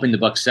helping the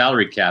Bucs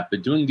salary cap,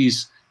 but doing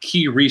these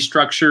key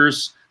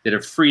restructures that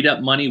have freed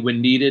up money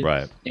when needed,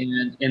 right?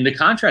 And the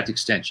contract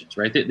extensions,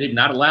 right? They've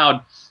not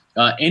allowed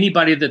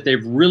anybody that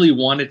they've really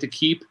wanted to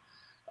keep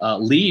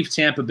leave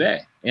Tampa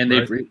Bay. And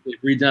they've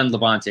redone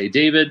Levante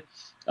David.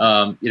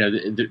 They're going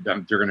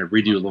to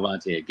redo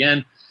Levante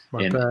again.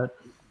 And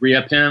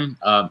re-up him.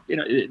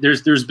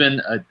 There's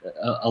been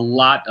a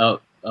lot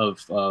of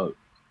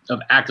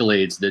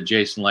accolades that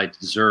Jason Light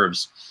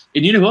deserves.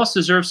 And you know who else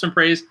deserves some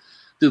praise?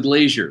 The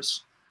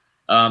Glazers.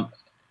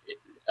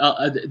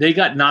 They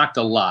got knocked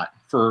a lot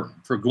for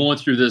going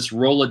through this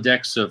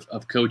Rolodex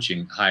of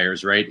coaching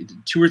hires, right?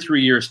 2 or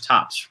 3 years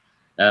tops.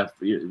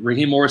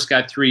 Raheem Morris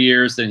got 3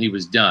 years, then he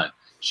was done.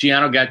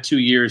 Schiano got 2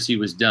 years, he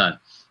was done.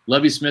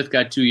 Lovie Smith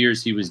got 2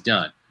 years, he was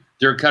done.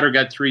 Dirk Cutter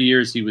got 3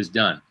 years, he was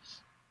done.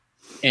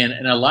 And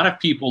a lot of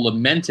people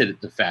lamented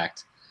at the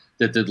fact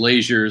that the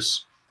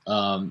Glazers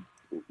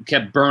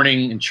kept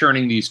burning and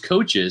churning these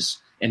coaches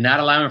and not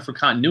allowing for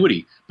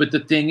continuity. But the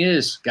thing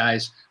is,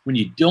 guys, when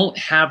you don't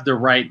have the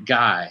right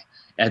guy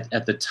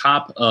at the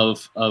top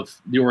of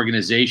the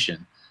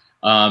organization,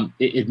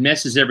 it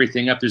messes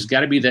everything up. There's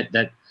got to be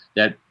that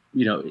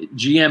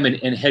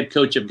GM and head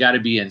coach have got to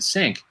be in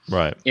sync.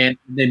 Right. And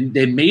then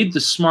they made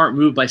the smart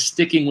move by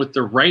sticking with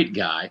the right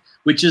guy,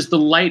 which is the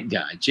Light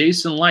guy.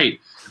 Jason Light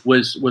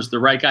was the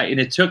right guy, and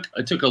it took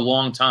a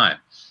long time.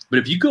 But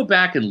if you go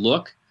back and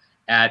look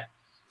at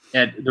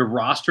the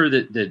roster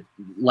that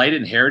Light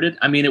inherited,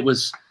 I mean, it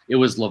was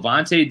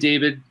Levante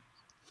David,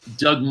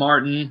 Doug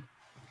Martin,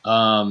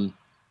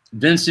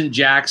 Vincent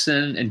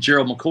Jackson, and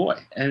Gerald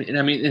McCoy, and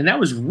I mean, and that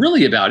was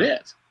really about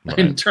it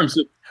in terms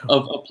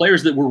of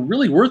players that were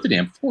really worth the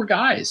damn. 4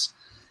 guys,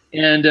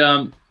 and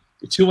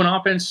 2 on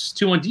offense,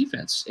 2 on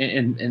defense,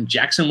 and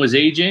Jackson was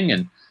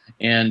aging,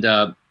 and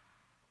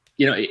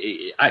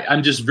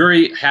I'm just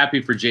very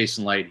happy for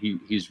Jason Light.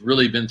 He's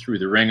really been through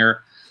the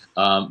ringer,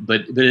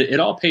 but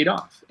it all paid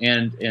off.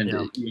 And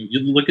you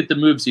look at the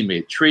moves he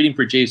made: trading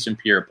for Jason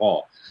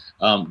Pierre-Paul,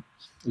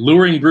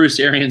 luring Bruce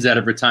Arians out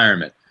of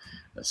retirement,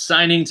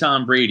 signing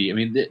Tom Brady. I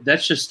mean,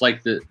 that's just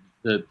like the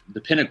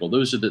pinnacle.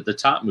 Those are the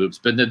top moves.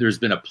 But then there's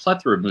been a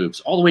plethora of moves,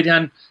 all the way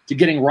down to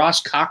getting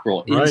Ross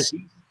Cockrell in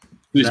season,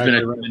 who's been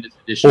a tremendous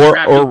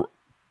addition.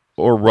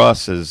 Or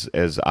Russ,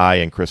 as I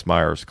and Chris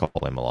Myers call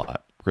him a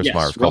lot. Chris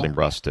Myers called him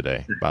Russ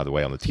today, by the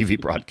way, on the TV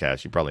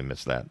broadcast. You probably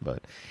missed that,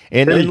 but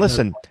and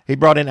listen, he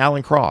brought in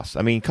Alan Cross.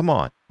 I mean, come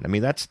on. I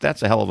mean, that's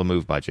a hell of a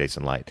move by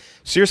Jason Light.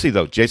 Seriously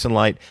though, Jason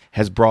Light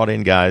has brought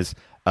in guys.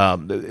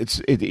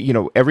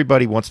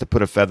 Everybody wants to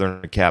put a feather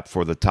in the cap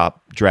for the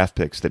top draft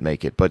picks that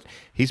make it, but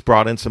he's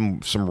brought in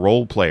some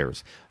role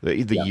players.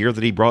 The year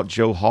that he brought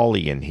Joe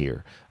Hawley in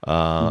here,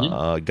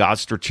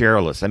 Godster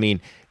Cherilus. I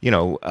mean,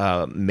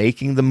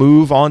 making the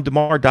move on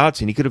DeMar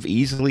Dotson. He could have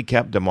easily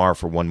kept DeMar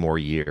for one more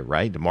year,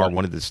 right? DeMar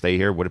wanted to stay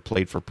here, would have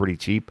played for pretty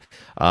cheap,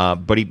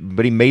 but he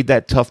made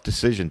that tough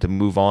decision to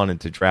move on and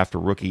to draft a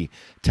rookie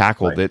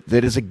tackle that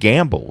is a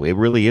gamble. It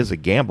really is a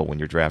gamble when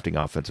you're drafting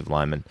offensive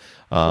linemen.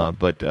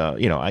 But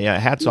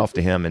hats off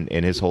to him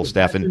and his whole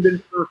staff. And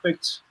been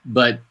perfect,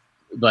 but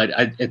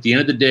at the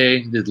end of the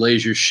day, the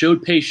Glazers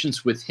showed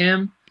patience with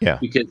him Yeah.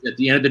 Because at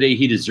the end of the day,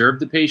 he deserved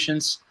the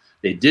patience.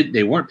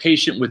 They weren't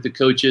patient with the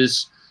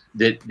coaches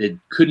that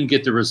couldn't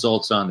get the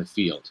results on the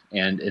field.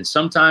 And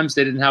sometimes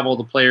they didn't have all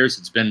the players.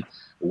 It's been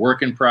a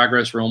work in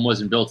progress. Rome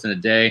wasn't built in a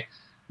day.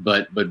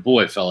 But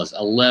boy, fellas,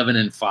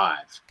 11-5.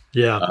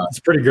 Yeah, it's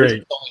pretty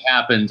great. It's only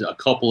happened a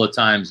couple of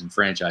times in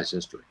franchise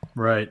history.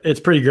 Right. It's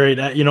pretty great.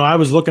 I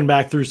was looking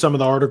back through some of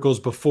the articles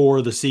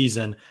before the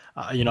season.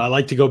 I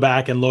like to go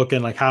back and look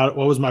and what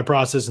was my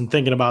process in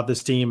thinking about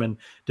this team, and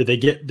did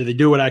they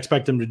do what I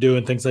expect them to do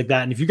and things like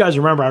that. And if you guys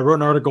remember, I wrote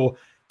an article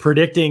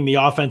predicting the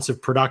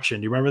offensive production.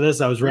 Do you remember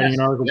this? I was writing an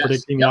article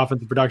predicting the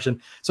offensive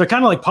production. So it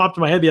kind of popped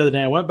in my head the other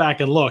day. I went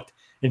back and looked,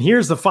 and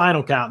here's the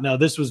final count. Now,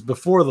 this was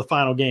before the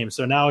final game.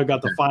 So now we've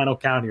got the final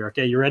count here.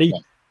 Okay, you ready? Yeah.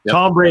 Yep.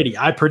 Tom Brady,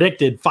 I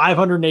predicted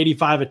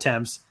 585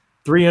 attempts,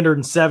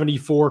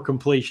 374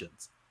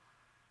 completions.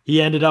 He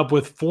ended up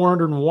with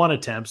 401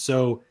 attempts,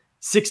 so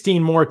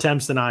 16 more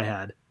attempts than I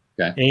had.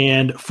 Okay.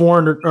 And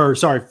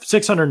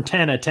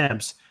 610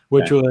 attempts,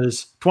 which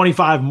was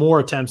 25 more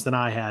attempts than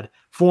I had.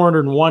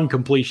 401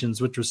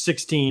 completions, which was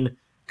 16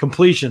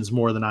 completions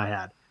more than I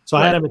had. So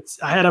I had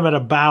him at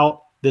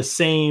about the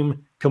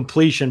same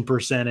completion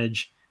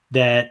percentage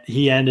that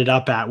he ended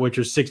up at, which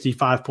was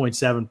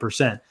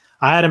 65.7%.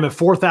 I had him at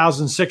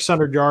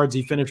 4,600 yards.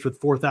 He finished with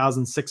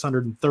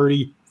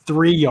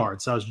 4,633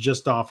 yards. So I was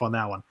just off on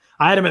that one.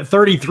 I had him at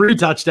 33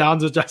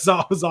 touchdowns, which I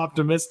thought was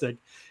optimistic.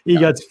 He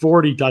gets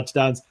 40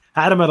 touchdowns.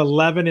 Had him at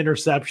 11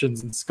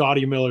 interceptions, and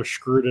Scotty Miller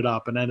screwed it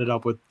up and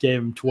gave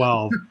him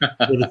 12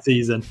 for the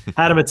season.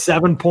 Had him at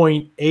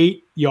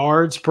 7.8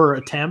 yards per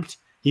attempt.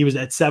 He was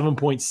at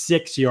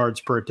 7.6 yards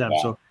per attempt.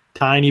 Wow. So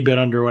tiny bit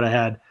under what I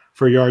had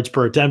for yards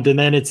per attempt. And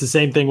then it's the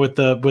same thing with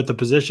the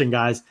position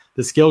guys,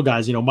 the skill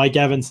guys. Mike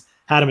Evans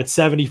had him at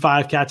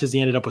 75 catches. He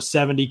ended up with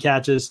 70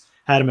 catches.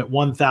 Had him at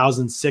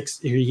 1,006.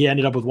 He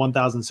ended up with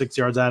 1,006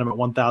 yards. I had him at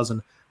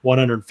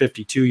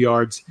 1,152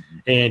 yards.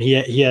 And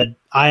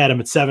I had him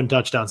at 7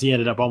 touchdowns. He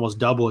ended up almost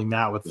doubling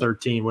that with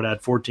 13. Would have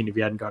had 14 if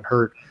he hadn't gotten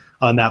hurt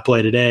on that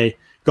play today.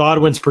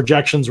 Godwin's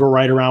projections were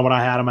right around what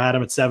I had him. I had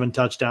him at 7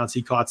 touchdowns.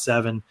 He caught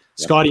 7. Yep.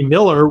 Scotty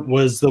Miller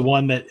was the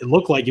one that it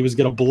looked like he was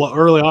going to blow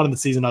early on in the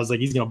season. I was like,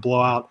 he's going to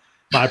blow out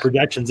my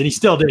projections. And he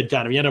still did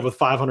kind of. He ended up with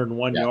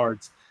 501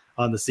 yards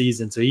on the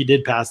season. So he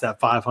did pass that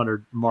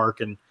 500 mark,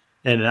 and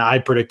I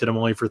predicted him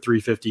only for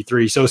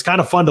 353. So it's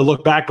kind of fun to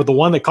look back. But the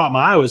one that caught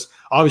my eye was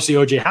obviously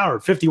O.J.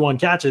 Howard. 51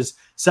 catches,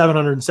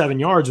 707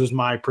 yards was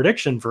my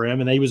prediction for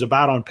him. And he was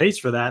about on pace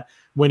for that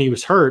when he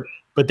was hurt.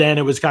 But then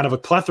it was kind of a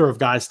plethora of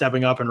guys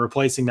stepping up and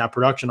replacing that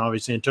production,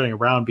 obviously, Antonio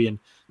Brown being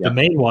the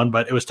main one.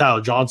 But it was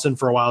Tyler Johnson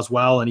for a while as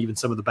well, and even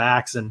some of the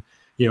backs. And,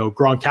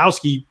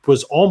 Gronkowski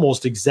was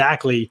almost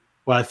exactly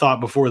what I thought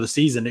before the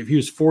season. If he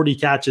was 40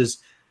 catches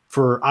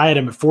I had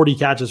him at 40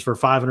 catches for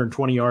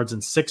 520 yards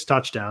and 6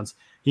 touchdowns.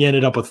 He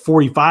ended up with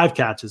 45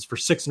 catches for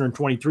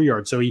 623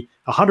 yards. So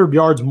 100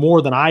 yards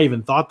more than I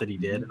even thought that he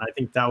did. And I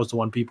think that was the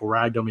one people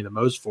ragged on me the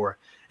most for.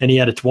 And he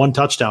had 1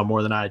 touchdown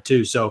more than I had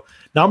too. So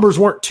numbers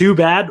weren't too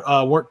bad,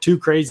 weren't too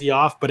crazy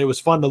off, but it was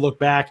fun to look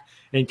back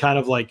and kind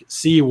of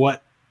see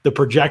what the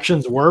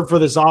projections were for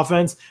this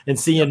offense and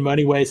see in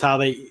many ways how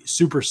they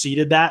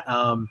superseded that.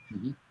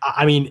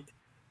 I mean,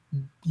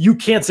 you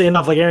can't say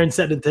enough, like Aaron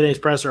said in today's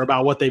presser,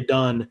 about what they've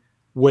done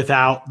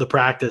without the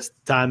practice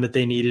time that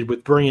they needed,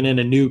 with bringing in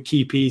a new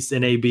key piece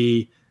in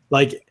AB.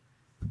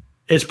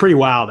 It's pretty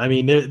wild. I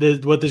mean,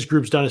 what this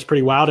group's done is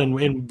pretty wild,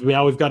 and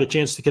now we've got a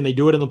chance to, can they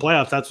do it in the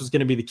playoffs? That's what's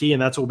going to be the key,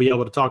 and that's what we'll be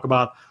able to talk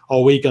about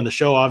all week on the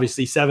show.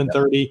 Obviously,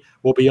 7:30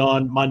 will be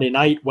on Monday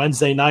night,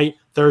 Wednesday night,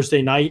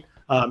 Thursday night.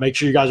 Make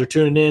sure you guys are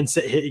tuning in.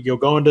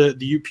 Going to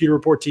the Pewter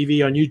Report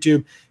TV on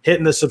YouTube,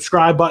 hitting the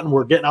subscribe button.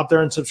 We're getting up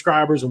there in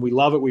subscribers, and we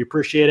love it. We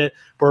appreciate it.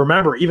 But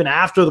remember, even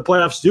after the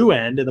playoffs do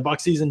end and the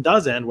Bucs season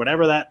does end,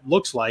 whatever that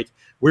looks like,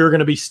 we're going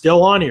to be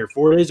still on here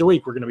 4 days a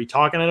week. We're going to be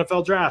talking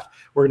NFL draft.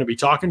 We're going to be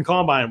talking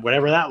combine,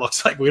 whatever that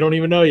looks like. We don't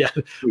even know yet.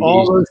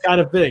 All those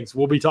kind of things.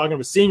 We'll be talking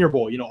about Senior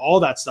Bowl.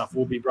 All that stuff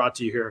will be brought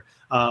to you here.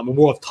 And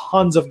we'll have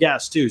tons of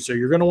guests too. So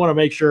you're going to want to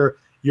make sure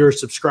you're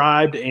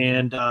subscribed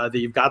and that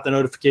you've got the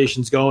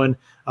notifications going,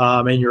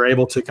 and you're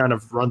able to kind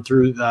of run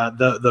through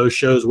those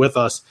shows with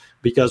us,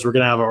 because we're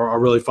going to have a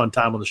really fun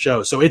time on the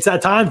show. So it's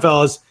that time,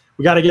 fellas.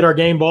 We got to get our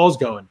game balls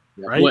going,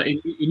 right? Well,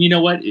 and you know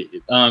what?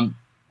 I'm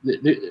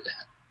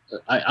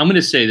going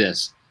to say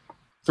this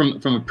from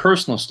a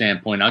personal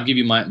standpoint. I'll give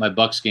you my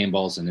Bucs game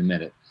balls in a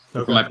minute.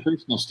 Okay. From my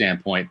personal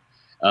standpoint,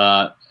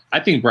 I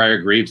think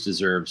Briar Greaves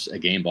deserves a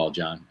game ball,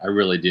 John. I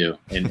really do.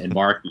 And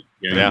Mark,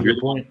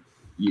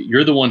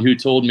 you're the one who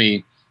told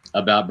me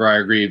about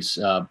Briar Greaves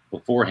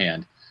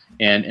beforehand.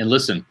 And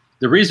listen,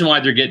 the reason why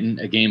they're getting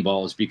a game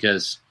ball is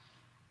because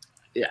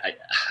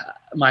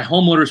my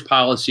homeowners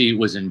policy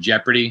was in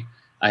jeopardy.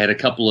 I had a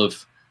couple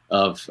of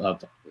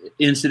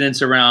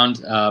incidents around,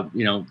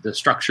 the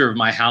structure of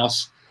my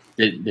house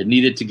that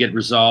needed to get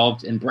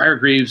resolved. And Briar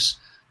Greaves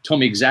told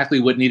me exactly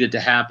what needed to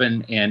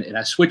happen. And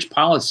I switched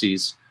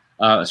policies,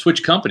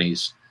 switched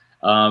companies,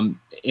 and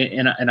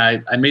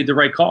I made the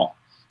right call.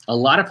 A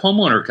lot of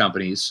homeowner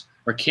companies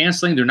are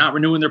canceling. They're not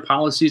renewing their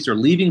policies. They're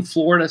leaving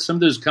Florida. Some of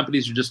those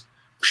companies are just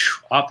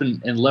off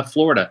and left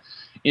Florida.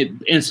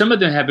 And some of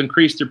them have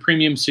increased their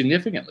premiums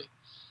significantly.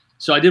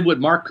 So I did what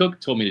Mark Cook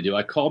told me to do.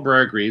 I called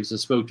Briar Greaves. I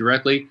spoke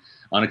directly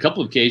on a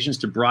couple of occasions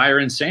to Briar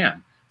and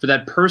Sam for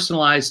that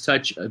personalized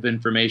touch of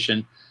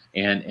information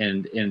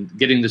and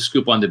getting the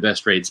scoop on the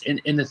best rates.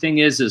 And the thing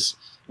is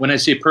when I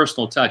say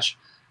personal touch,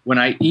 when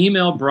I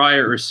email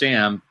Briar or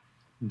Sam,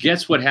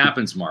 guess what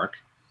happens, Mark?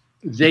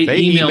 They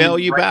email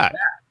you back.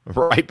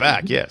 Right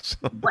back, yes.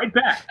 Right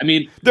back. I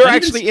mean, they're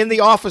actually in the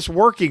office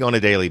working on a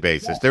daily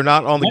basis. They're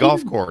not on the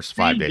golf course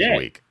 5 days a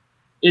week.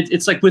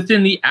 It's like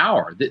within the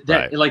hour.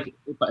 Right. Like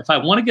if I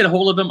want to get a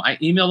hold of them, I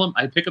email them,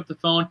 I pick up the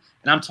phone,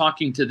 and I'm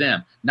talking to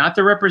them, not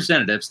the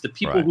representatives, the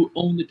people who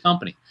own the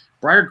company.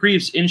 Briar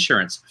Greaves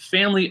Insurance,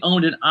 family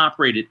owned and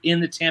operated in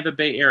the Tampa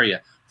Bay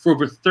area for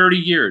over 30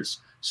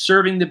 years,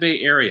 serving the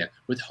Bay Area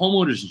with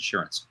homeowners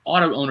insurance,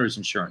 auto owners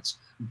insurance,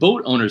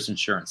 boat owners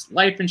insurance,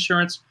 life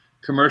insurance,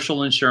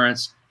 commercial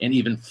insurance, and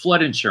even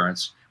flood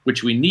insurance,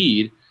 which we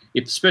need,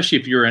 especially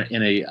if you're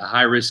in a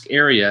high-risk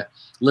area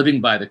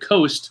living by the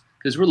coast,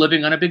 because we're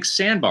living on a big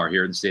sandbar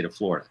here in the state of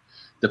Florida.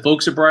 The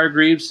folks at Briar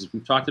Greaves, as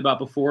we've talked about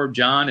before,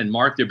 John and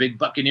Mark, they're big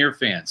Buccaneer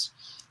fans.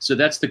 So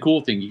that's the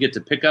cool thing. You get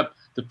to pick up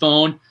the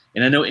phone,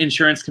 and I know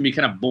insurance can be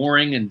kind of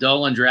boring and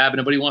dull and drab, and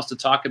nobody wants to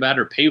talk about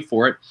it or pay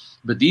for it,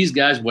 but these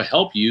guys will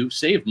help you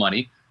save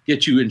money,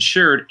 get you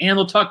insured, and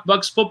they'll talk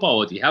Bucs football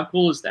with you. How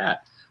cool is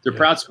that? They're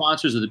proud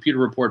sponsors of the Pewter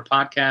Report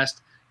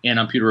podcast and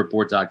on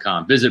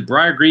pewterreport.com. Visit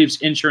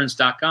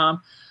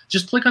BriarGreavesInsurance.com.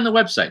 Just click on the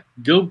website.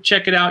 Go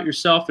check it out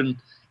yourself and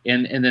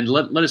then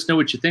let us know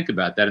what you think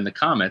about that in the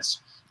comments.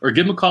 Or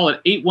give them a call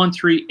at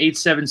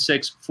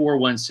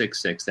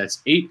 813-876-4166.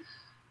 That's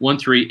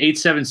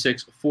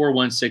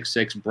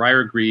 813-876-4166,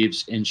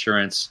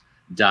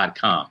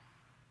 BriarGreavesInsurance.com.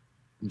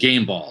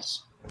 Game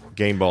balls.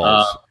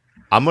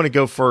 I'm going to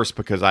go first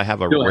because I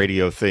have a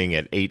radio thing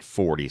at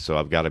 8:40, so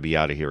I've got to be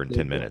out of here in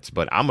 10 minutes.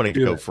 But I'm going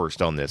to go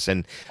first on this.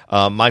 And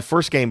my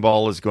first game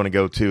ball is going to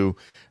go to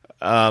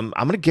I'm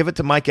going to give it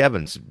to Mike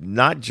Evans,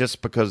 not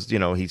just because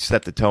he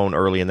set the tone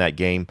early in that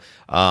game,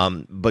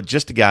 but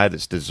just a guy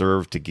that's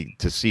deserved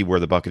to see where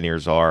the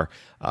Buccaneers are.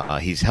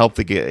 He's helped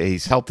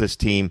this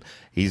team.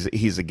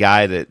 He's a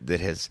guy that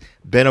has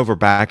bent over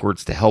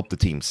backwards to help the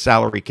team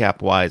salary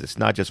cap wise. It's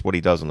not just what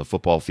he does on the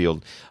football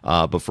field,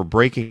 but for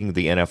breaking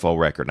the NFL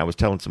record. And I was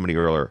telling somebody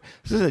earlier,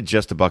 this isn't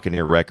just a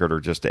Buccaneer record or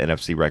just an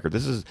NFC record.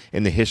 This is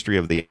in the history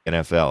of the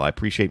NFL. I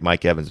appreciate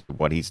Mike Evans for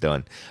what he's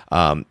done.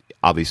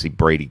 Obviously, not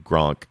Brady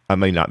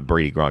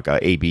Gronk,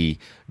 AB,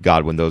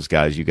 Godwin, those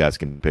guys, you guys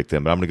can pick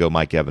them. But I'm going to go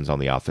Mike Evans on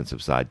the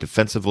offensive side.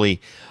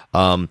 Defensively,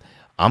 I'm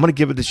going to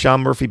give it to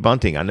Sean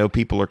Murphy-Bunting. I know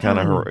people are kind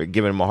of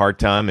giving him a hard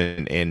time,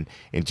 and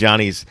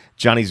Johnny's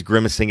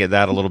grimacing at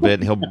that a little bit,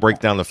 and he'll break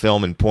down the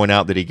film and point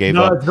out that he gave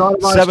up. It's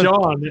not about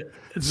Sean.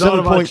 It's not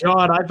about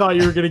Sean. I thought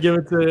you were going to give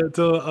it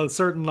to a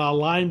certain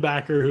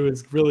linebacker who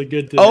is really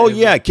good today. Oh,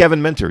 yeah,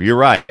 Kevin Minter. You're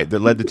right. That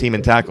led the team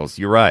in tackles.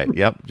 You're right.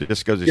 Yep.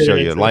 Just goes to show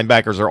you.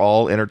 Linebackers are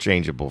all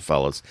interchangeable,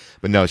 fellas.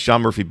 But no,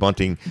 Sean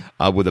Murphy-Bunting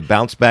with a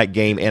bounce-back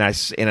game. And I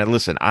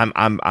listen,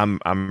 I'm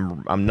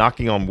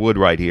knocking on wood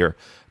right here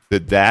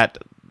that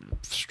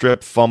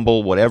strip,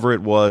 fumble, whatever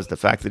it was, the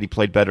fact that he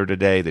played better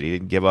today, that he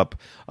didn't give up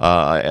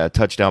a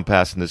touchdown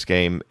pass in this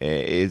game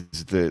is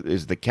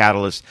the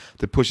catalyst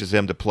that pushes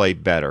him to play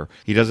better.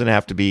 He doesn't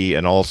have to be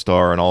an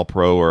all-star, an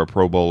all-pro, or a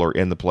Pro Bowler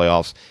in the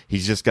playoffs.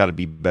 He's just got to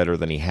be better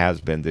than he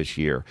has been this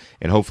year.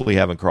 And hopefully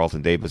having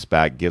Carlton Davis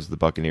back gives the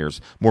Buccaneers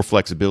more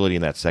flexibility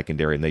in that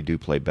secondary, and they do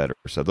play better.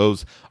 So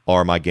those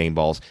are my game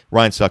balls.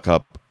 Ryan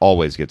Suckup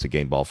always gets a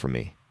game ball from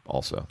me.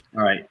 Also.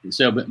 All right.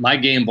 So my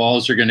game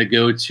balls are going to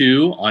go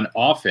to, on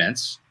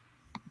offense,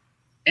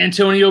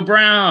 Antonio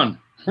Brown.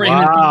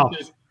 Wow.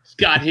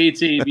 Scott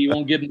hates AB,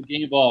 won't give him the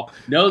game ball.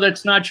 No,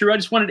 that's not true. I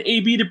just wanted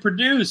AB to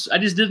produce. I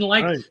just didn't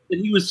like that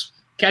he was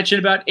catching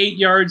about 8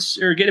 yards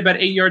or getting about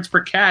 8 yards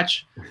per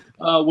catch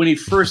when he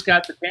first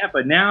got to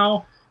Tampa.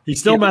 Now he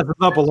still messes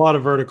up a lot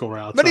of vertical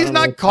routes. But he's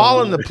not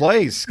calling the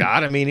plays,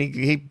 Scott. I mean,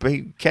 he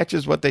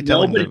catches what they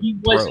tell him to throw. No, but he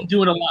wasn't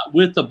doing a lot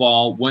with the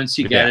ball once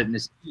he got it in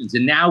his hands.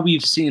 And now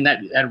we've seen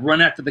that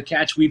run after the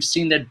catch. We've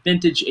seen that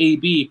vintage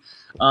AB.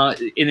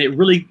 And it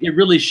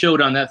really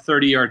showed on that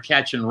 30-yard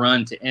catch and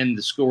run to end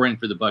the scoring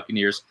for the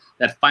Buccaneers,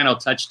 that final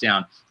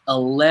touchdown.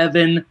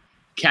 11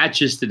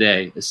 catches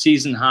today, a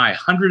season high,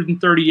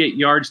 138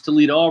 yards to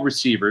lead all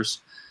receivers.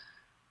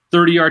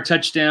 30-yard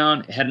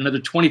touchdown, had another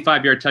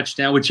 25-yard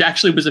touchdown, which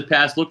actually was a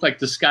pass, looked like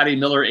the Scotty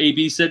Miller.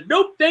 AB said,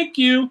 nope, thank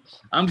you.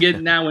 I'm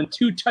getting now in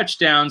 2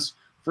 touchdowns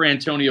for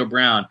Antonio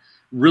Brown.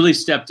 Really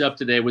stepped up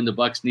today when the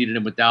Bucs needed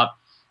him without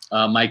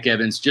Mike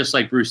Evans. Just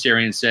like Bruce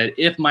Arians said,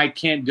 if Mike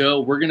can't go,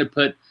 we're going to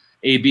put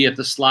AB at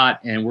the slot,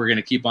 and we're going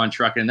to keep on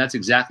trucking. And that's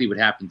exactly what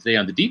happened today.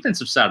 On the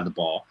defensive side of the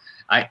ball,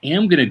 I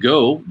am going to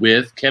go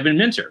with Kevin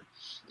Minter.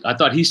 I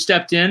thought he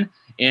stepped in.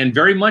 And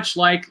very much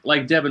like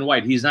Devin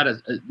White, he's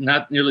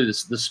not nearly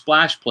the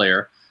splash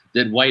player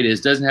that White is.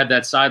 Doesn't have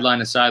that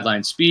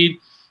sideline-to-sideline speed,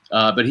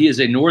 but he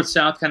is a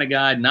north-south kind of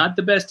guy. Not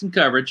the best in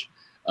coverage,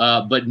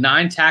 but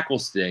 9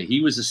 tackles today.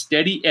 He was a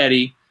steady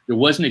Eddie. There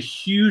wasn't a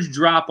huge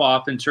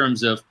drop-off in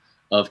terms of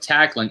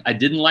tackling. I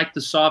didn't like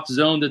the soft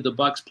zone that the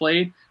Bucs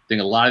played. I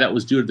think a lot of that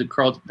was due to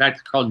the fact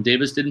that Carlton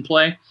Davis didn't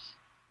play.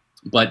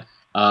 But,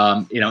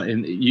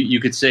 and you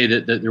could say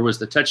that there was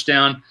the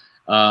touchdown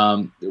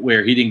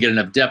where he didn't get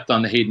enough depth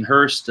on the Hayden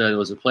Hurst. There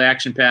was a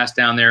play-action pass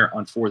down there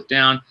on 4th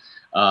down.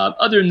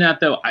 Other than that,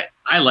 though,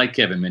 I like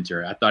Kevin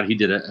Minter. I thought he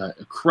did a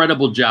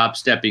credible job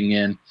stepping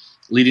in,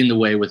 leading the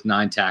way with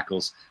 9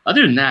 tackles.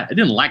 Other than that, I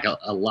didn't like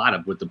a lot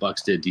of what the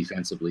Bucs did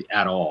defensively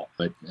at all.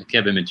 But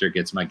Kevin Minter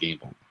gets my game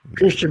ball.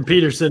 Christian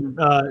Peterson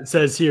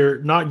says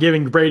here, not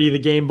giving Brady the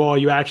game ball,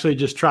 you actually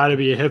just try to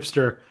be a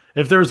hipster.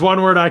 If there's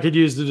one word I could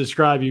use to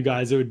describe you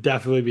guys, it would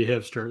definitely be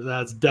hipster.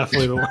 That's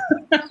definitely the one.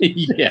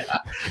 Yeah.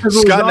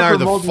 Scott and I are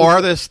the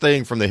farthest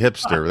thing from the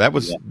hipster.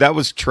 That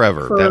was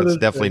Trevor. That's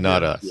definitely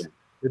not us. Yeah.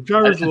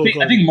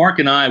 I think Mark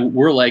and I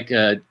were like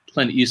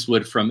Clint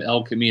Eastwood from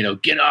El Camino.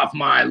 Get off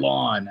my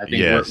lawn. I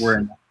think we're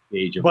in that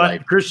stage of life.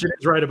 But Christian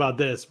is right about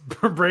this.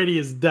 Brady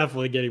is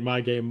definitely getting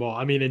my game ball.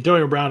 I mean,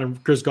 Antonio Brown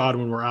and Chris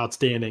Godwin were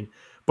outstanding.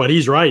 But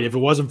he's right. If it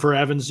wasn't for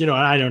Evans,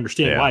 I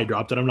understand why he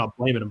dropped it. I'm not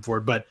blaming him for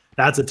it. But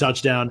that's a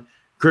touchdown.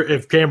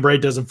 If Cam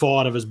Brate doesn't fall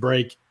out of his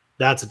break,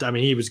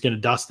 he was going to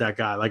dust that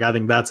guy. Like, I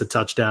think that's a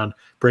touchdown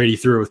Brady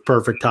threw with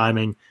perfect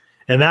timing.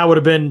 And that would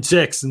have been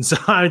 6. And so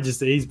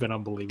he's been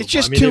unbelievable. It's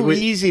just too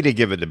easy to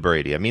give it to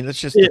Brady. I mean, that's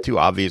just too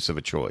obvious of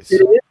a choice.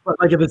 It is, but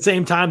like at the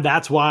same time,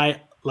 that's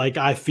why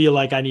I feel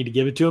like I need to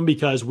give it to him,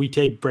 because we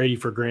take Brady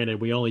for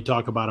granted. We only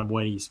talk about him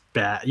when he's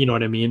bad. You know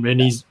what I mean?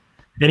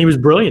 And he was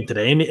brilliant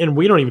today. And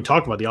we don't even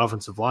talk about the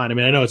offensive line. I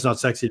mean, I know it's not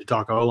sexy to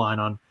talk O-line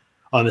on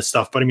this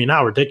stuff, but I mean,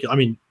 how ridiculous. I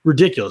mean,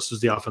 ridiculous was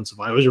the offensive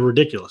line. It was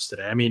ridiculous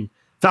today. I mean,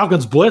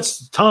 Falcons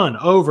blitzed a ton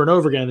over and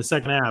over again in the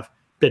second half.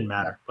 Didn't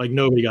matter. Like,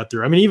 nobody got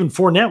through. I mean, even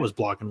Fournette was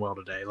blocking well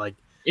today. Like,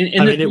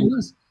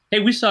 hey,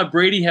 we saw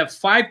Brady have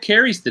 5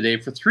 carries today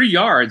for 3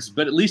 yards,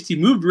 but at least he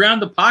moved around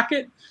the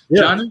pocket.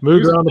 Yeah, John,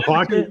 moved around the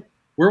pocket.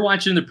 We're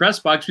watching the press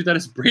box. We thought,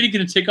 is Brady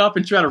going to take off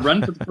and try to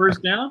run for the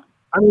first down?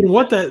 I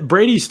mean,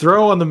 Brady's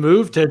throw on the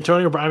move to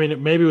Antonio Brown, I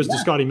mean, maybe it was to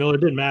Scotty Miller. It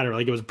didn't matter.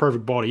 Like, it was a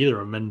perfect ball to either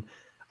of them. And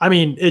I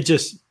mean,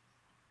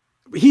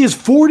 he is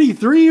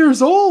 43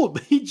 years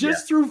old. He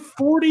just threw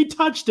 40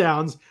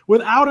 touchdowns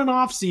without an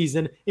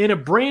offseason in a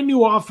brand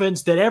new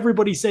offense that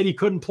everybody said he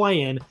couldn't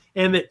play in,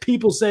 and that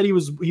people said he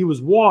was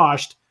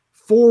washed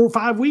 4 or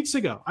 5 weeks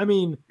ago. I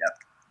mean,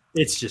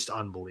 it's just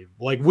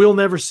unbelievable. Like, we'll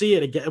never see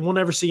it again. We'll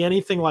never see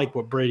anything like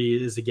what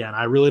Brady is again.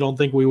 I really don't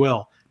think we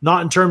will.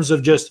 Not in terms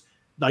of just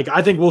like,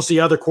 I think we'll see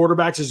other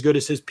quarterbacks as good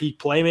as his peak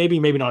play,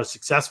 maybe not as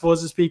successful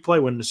as his peak play,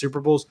 winning the Super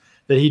Bowls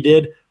that he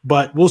did,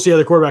 but we'll see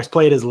other quarterbacks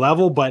play at his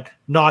level, but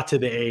not to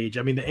the age.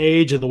 I mean, the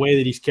age and the way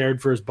that he's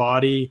cared for his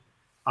body,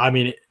 I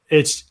mean,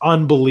 it's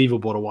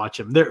unbelievable to watch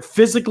him.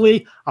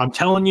 Physically, I'm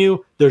telling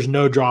you, there's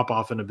no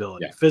drop-off in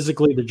ability. Yeah.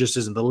 Physically, there just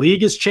isn't. The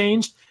league has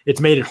changed.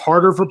 It's made it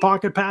harder for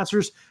pocket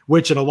passers,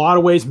 which in a lot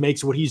of ways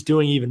makes what he's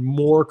doing even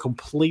more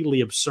completely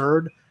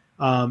absurd.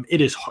 There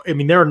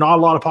are not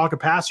a lot of pocket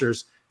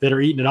passers that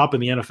are eating it up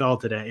in the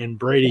NFL today, and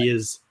Brady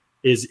is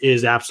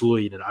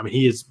absolutely eating it. I mean,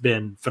 he has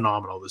been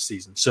phenomenal this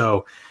season.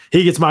 So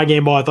he gets my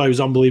game ball. I thought he was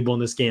unbelievable in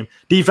this game.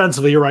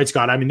 Defensively, you're right,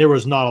 Scott. I mean, there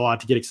was not a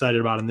lot to get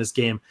excited about in this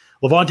game.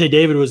 Levante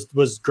David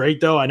was great,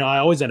 though. I know I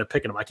always end up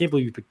picking him. I can't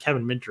believe you picked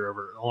Kevin Minter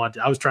over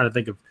Levante. I was trying to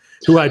think of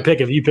who I'd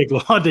pick if you picked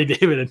Levante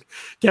David and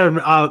Kevin.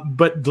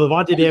 But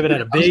Levante David had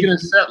a big. I was going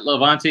to set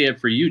Levante up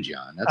for you,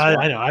 John. That's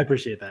I know. I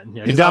appreciate that.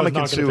 Yeah,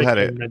 Ndamukong Suh had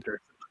it.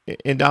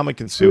 And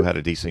Ndamukong Suh had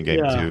a decent game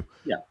too.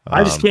 Yeah,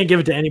 I just can't give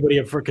it to anybody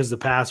because the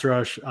pass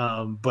rush.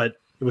 But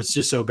it was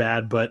just so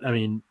bad. But I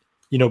mean,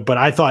 but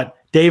I thought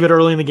David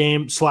early in the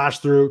game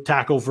slashed through,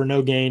 tackle for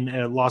no gain,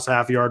 lost a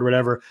half yard,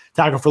 whatever.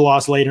 Tackle for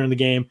loss later in the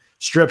game,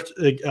 stripped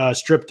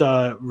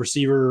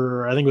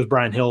receiver. I think it was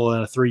Brian Hill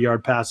in a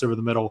 3-yard pass over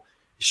the middle.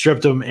 He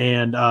stripped him,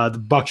 and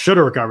the Bucs should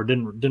have recovered,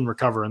 didn't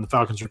recover, and the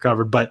Falcons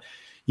recovered. But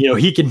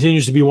he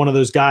continues to be one of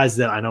those guys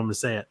that, I know I'm going to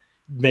say it,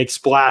 make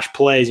splash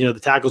plays, the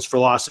tackles for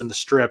loss and the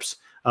strips,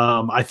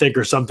 I think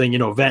are something,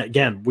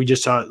 again, we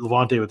just saw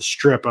Levante with a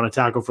strip on a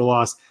tackle for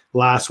loss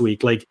last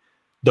week. Like,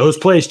 those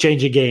plays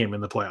change a game in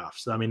the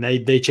playoffs. I mean,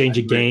 they change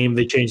a game,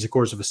 they change the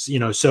course of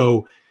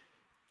so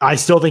I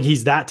still think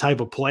he's that type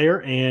of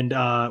player. And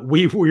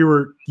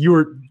you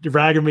were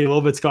dragging me a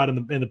little bit, Scott,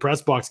 in the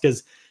press box,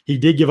 because he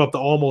did give up the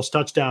almost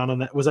touchdown on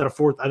that. Was that a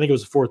fourth? I think it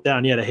was a 4th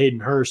down. He had a Hayden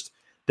Hurst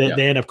that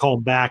they ended up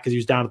calling back because he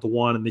was down at the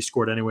 1 and they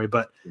scored anyway.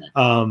 But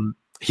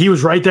he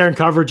was right there in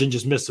coverage and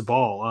just missed the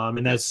ball.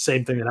 And that's the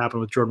same thing that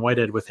happened with Jordan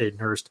Whitehead with Hayden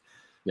Hurst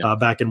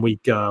back in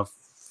week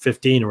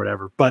 15 or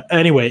whatever. But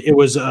anyway, it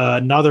was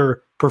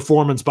another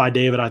performance by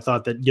David, I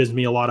thought, that gives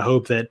me a lot of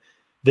hope that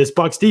this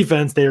Bucs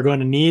defense, they are going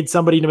to need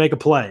somebody to make a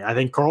play. I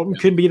think Carlton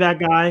can be that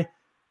guy.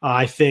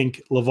 I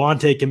think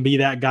Levante can be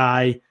that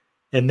guy.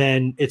 And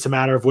then it's a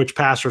matter of which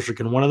pass rusher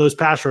can one of those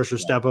pass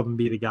rushers step up and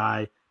be the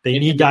guy. They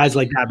need guys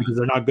like that because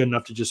they're not good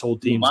enough to just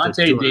hold teams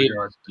Levante to 200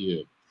 yards.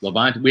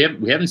 Levante,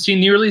 we haven't seen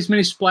nearly as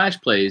many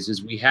splash plays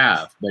as we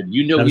have, but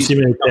he's seen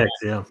many picks,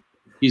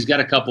 he's got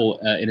a couple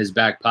in his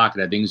back pocket.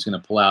 I think he's going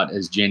to pull out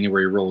as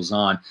January rolls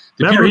on.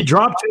 Remember, he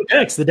dropped 2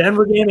 picks, the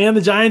Denver game and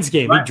the Giants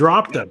game. Right. He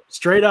dropped them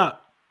straight up.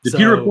 The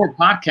Pewter Report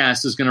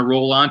podcast is going to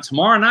roll on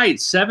tomorrow night,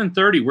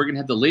 7:30. We're going to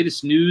have the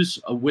latest news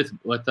with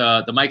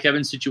the Mike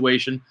Evans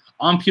situation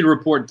on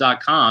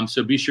pewterreport.com.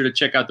 So be sure to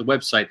check out the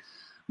website.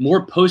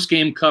 More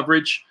post-game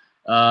coverage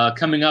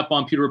coming up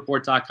on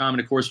pewterreport.com. And,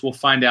 of course, we'll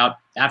find out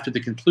after the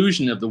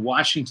conclusion of the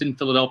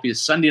Washington-Philadelphia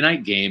Sunday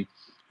night game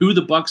who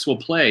the Bucs will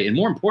play. And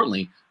more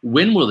importantly,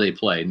 when will they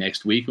play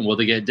next week? And will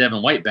they get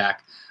Devin White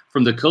back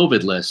from the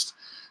COVID list?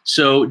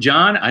 So,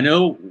 John, I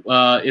know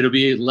it'll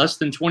be less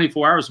than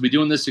 24 hours. We'll be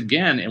doing this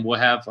again, and we'll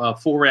have a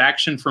full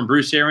reaction from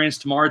Bruce Arians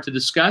tomorrow to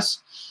discuss,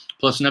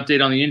 plus an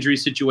update on the injury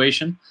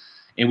situation.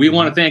 And we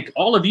want to thank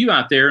all of you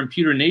out there in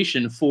Pewter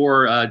Nation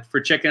for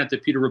checking out the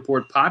Pewter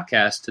Report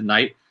podcast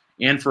tonight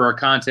and for our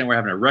content. We're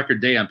having a record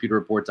day on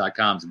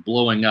pewterreport.com. It's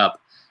blowing up.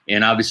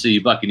 And obviously,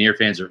 Buccaneer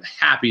fans are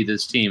happy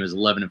this team is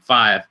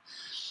 11-5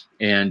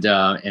 and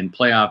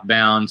playoff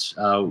bounds.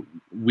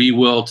 We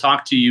will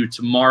talk to you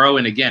tomorrow.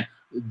 And again,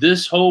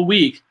 this whole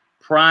week,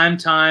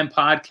 primetime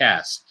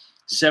podcast,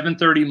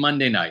 7:30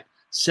 Monday night,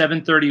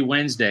 7:30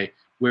 Wednesday,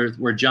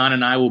 where John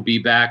and I will be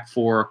back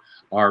for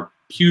our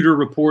Pewter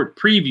Report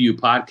preview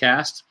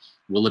podcast.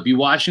 Will it be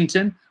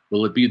Washington?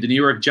 Will it be the New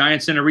York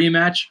Giants in a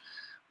rematch?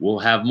 We'll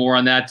have more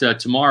on that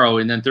tomorrow.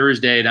 And then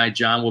Thursday night,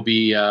 John will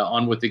be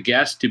on with the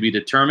guest to be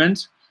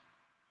determined.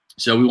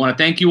 So we want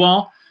to thank you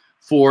all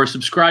for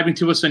subscribing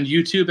to us on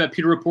YouTube at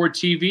Pewter Report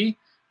TV.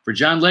 For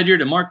John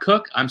Ledyard and Mark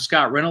Cook, I'm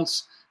Scott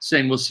Reynolds,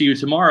 saying we'll see you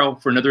tomorrow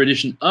for another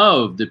edition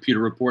of the Pewter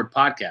Report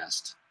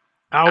podcast.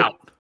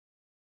 Out.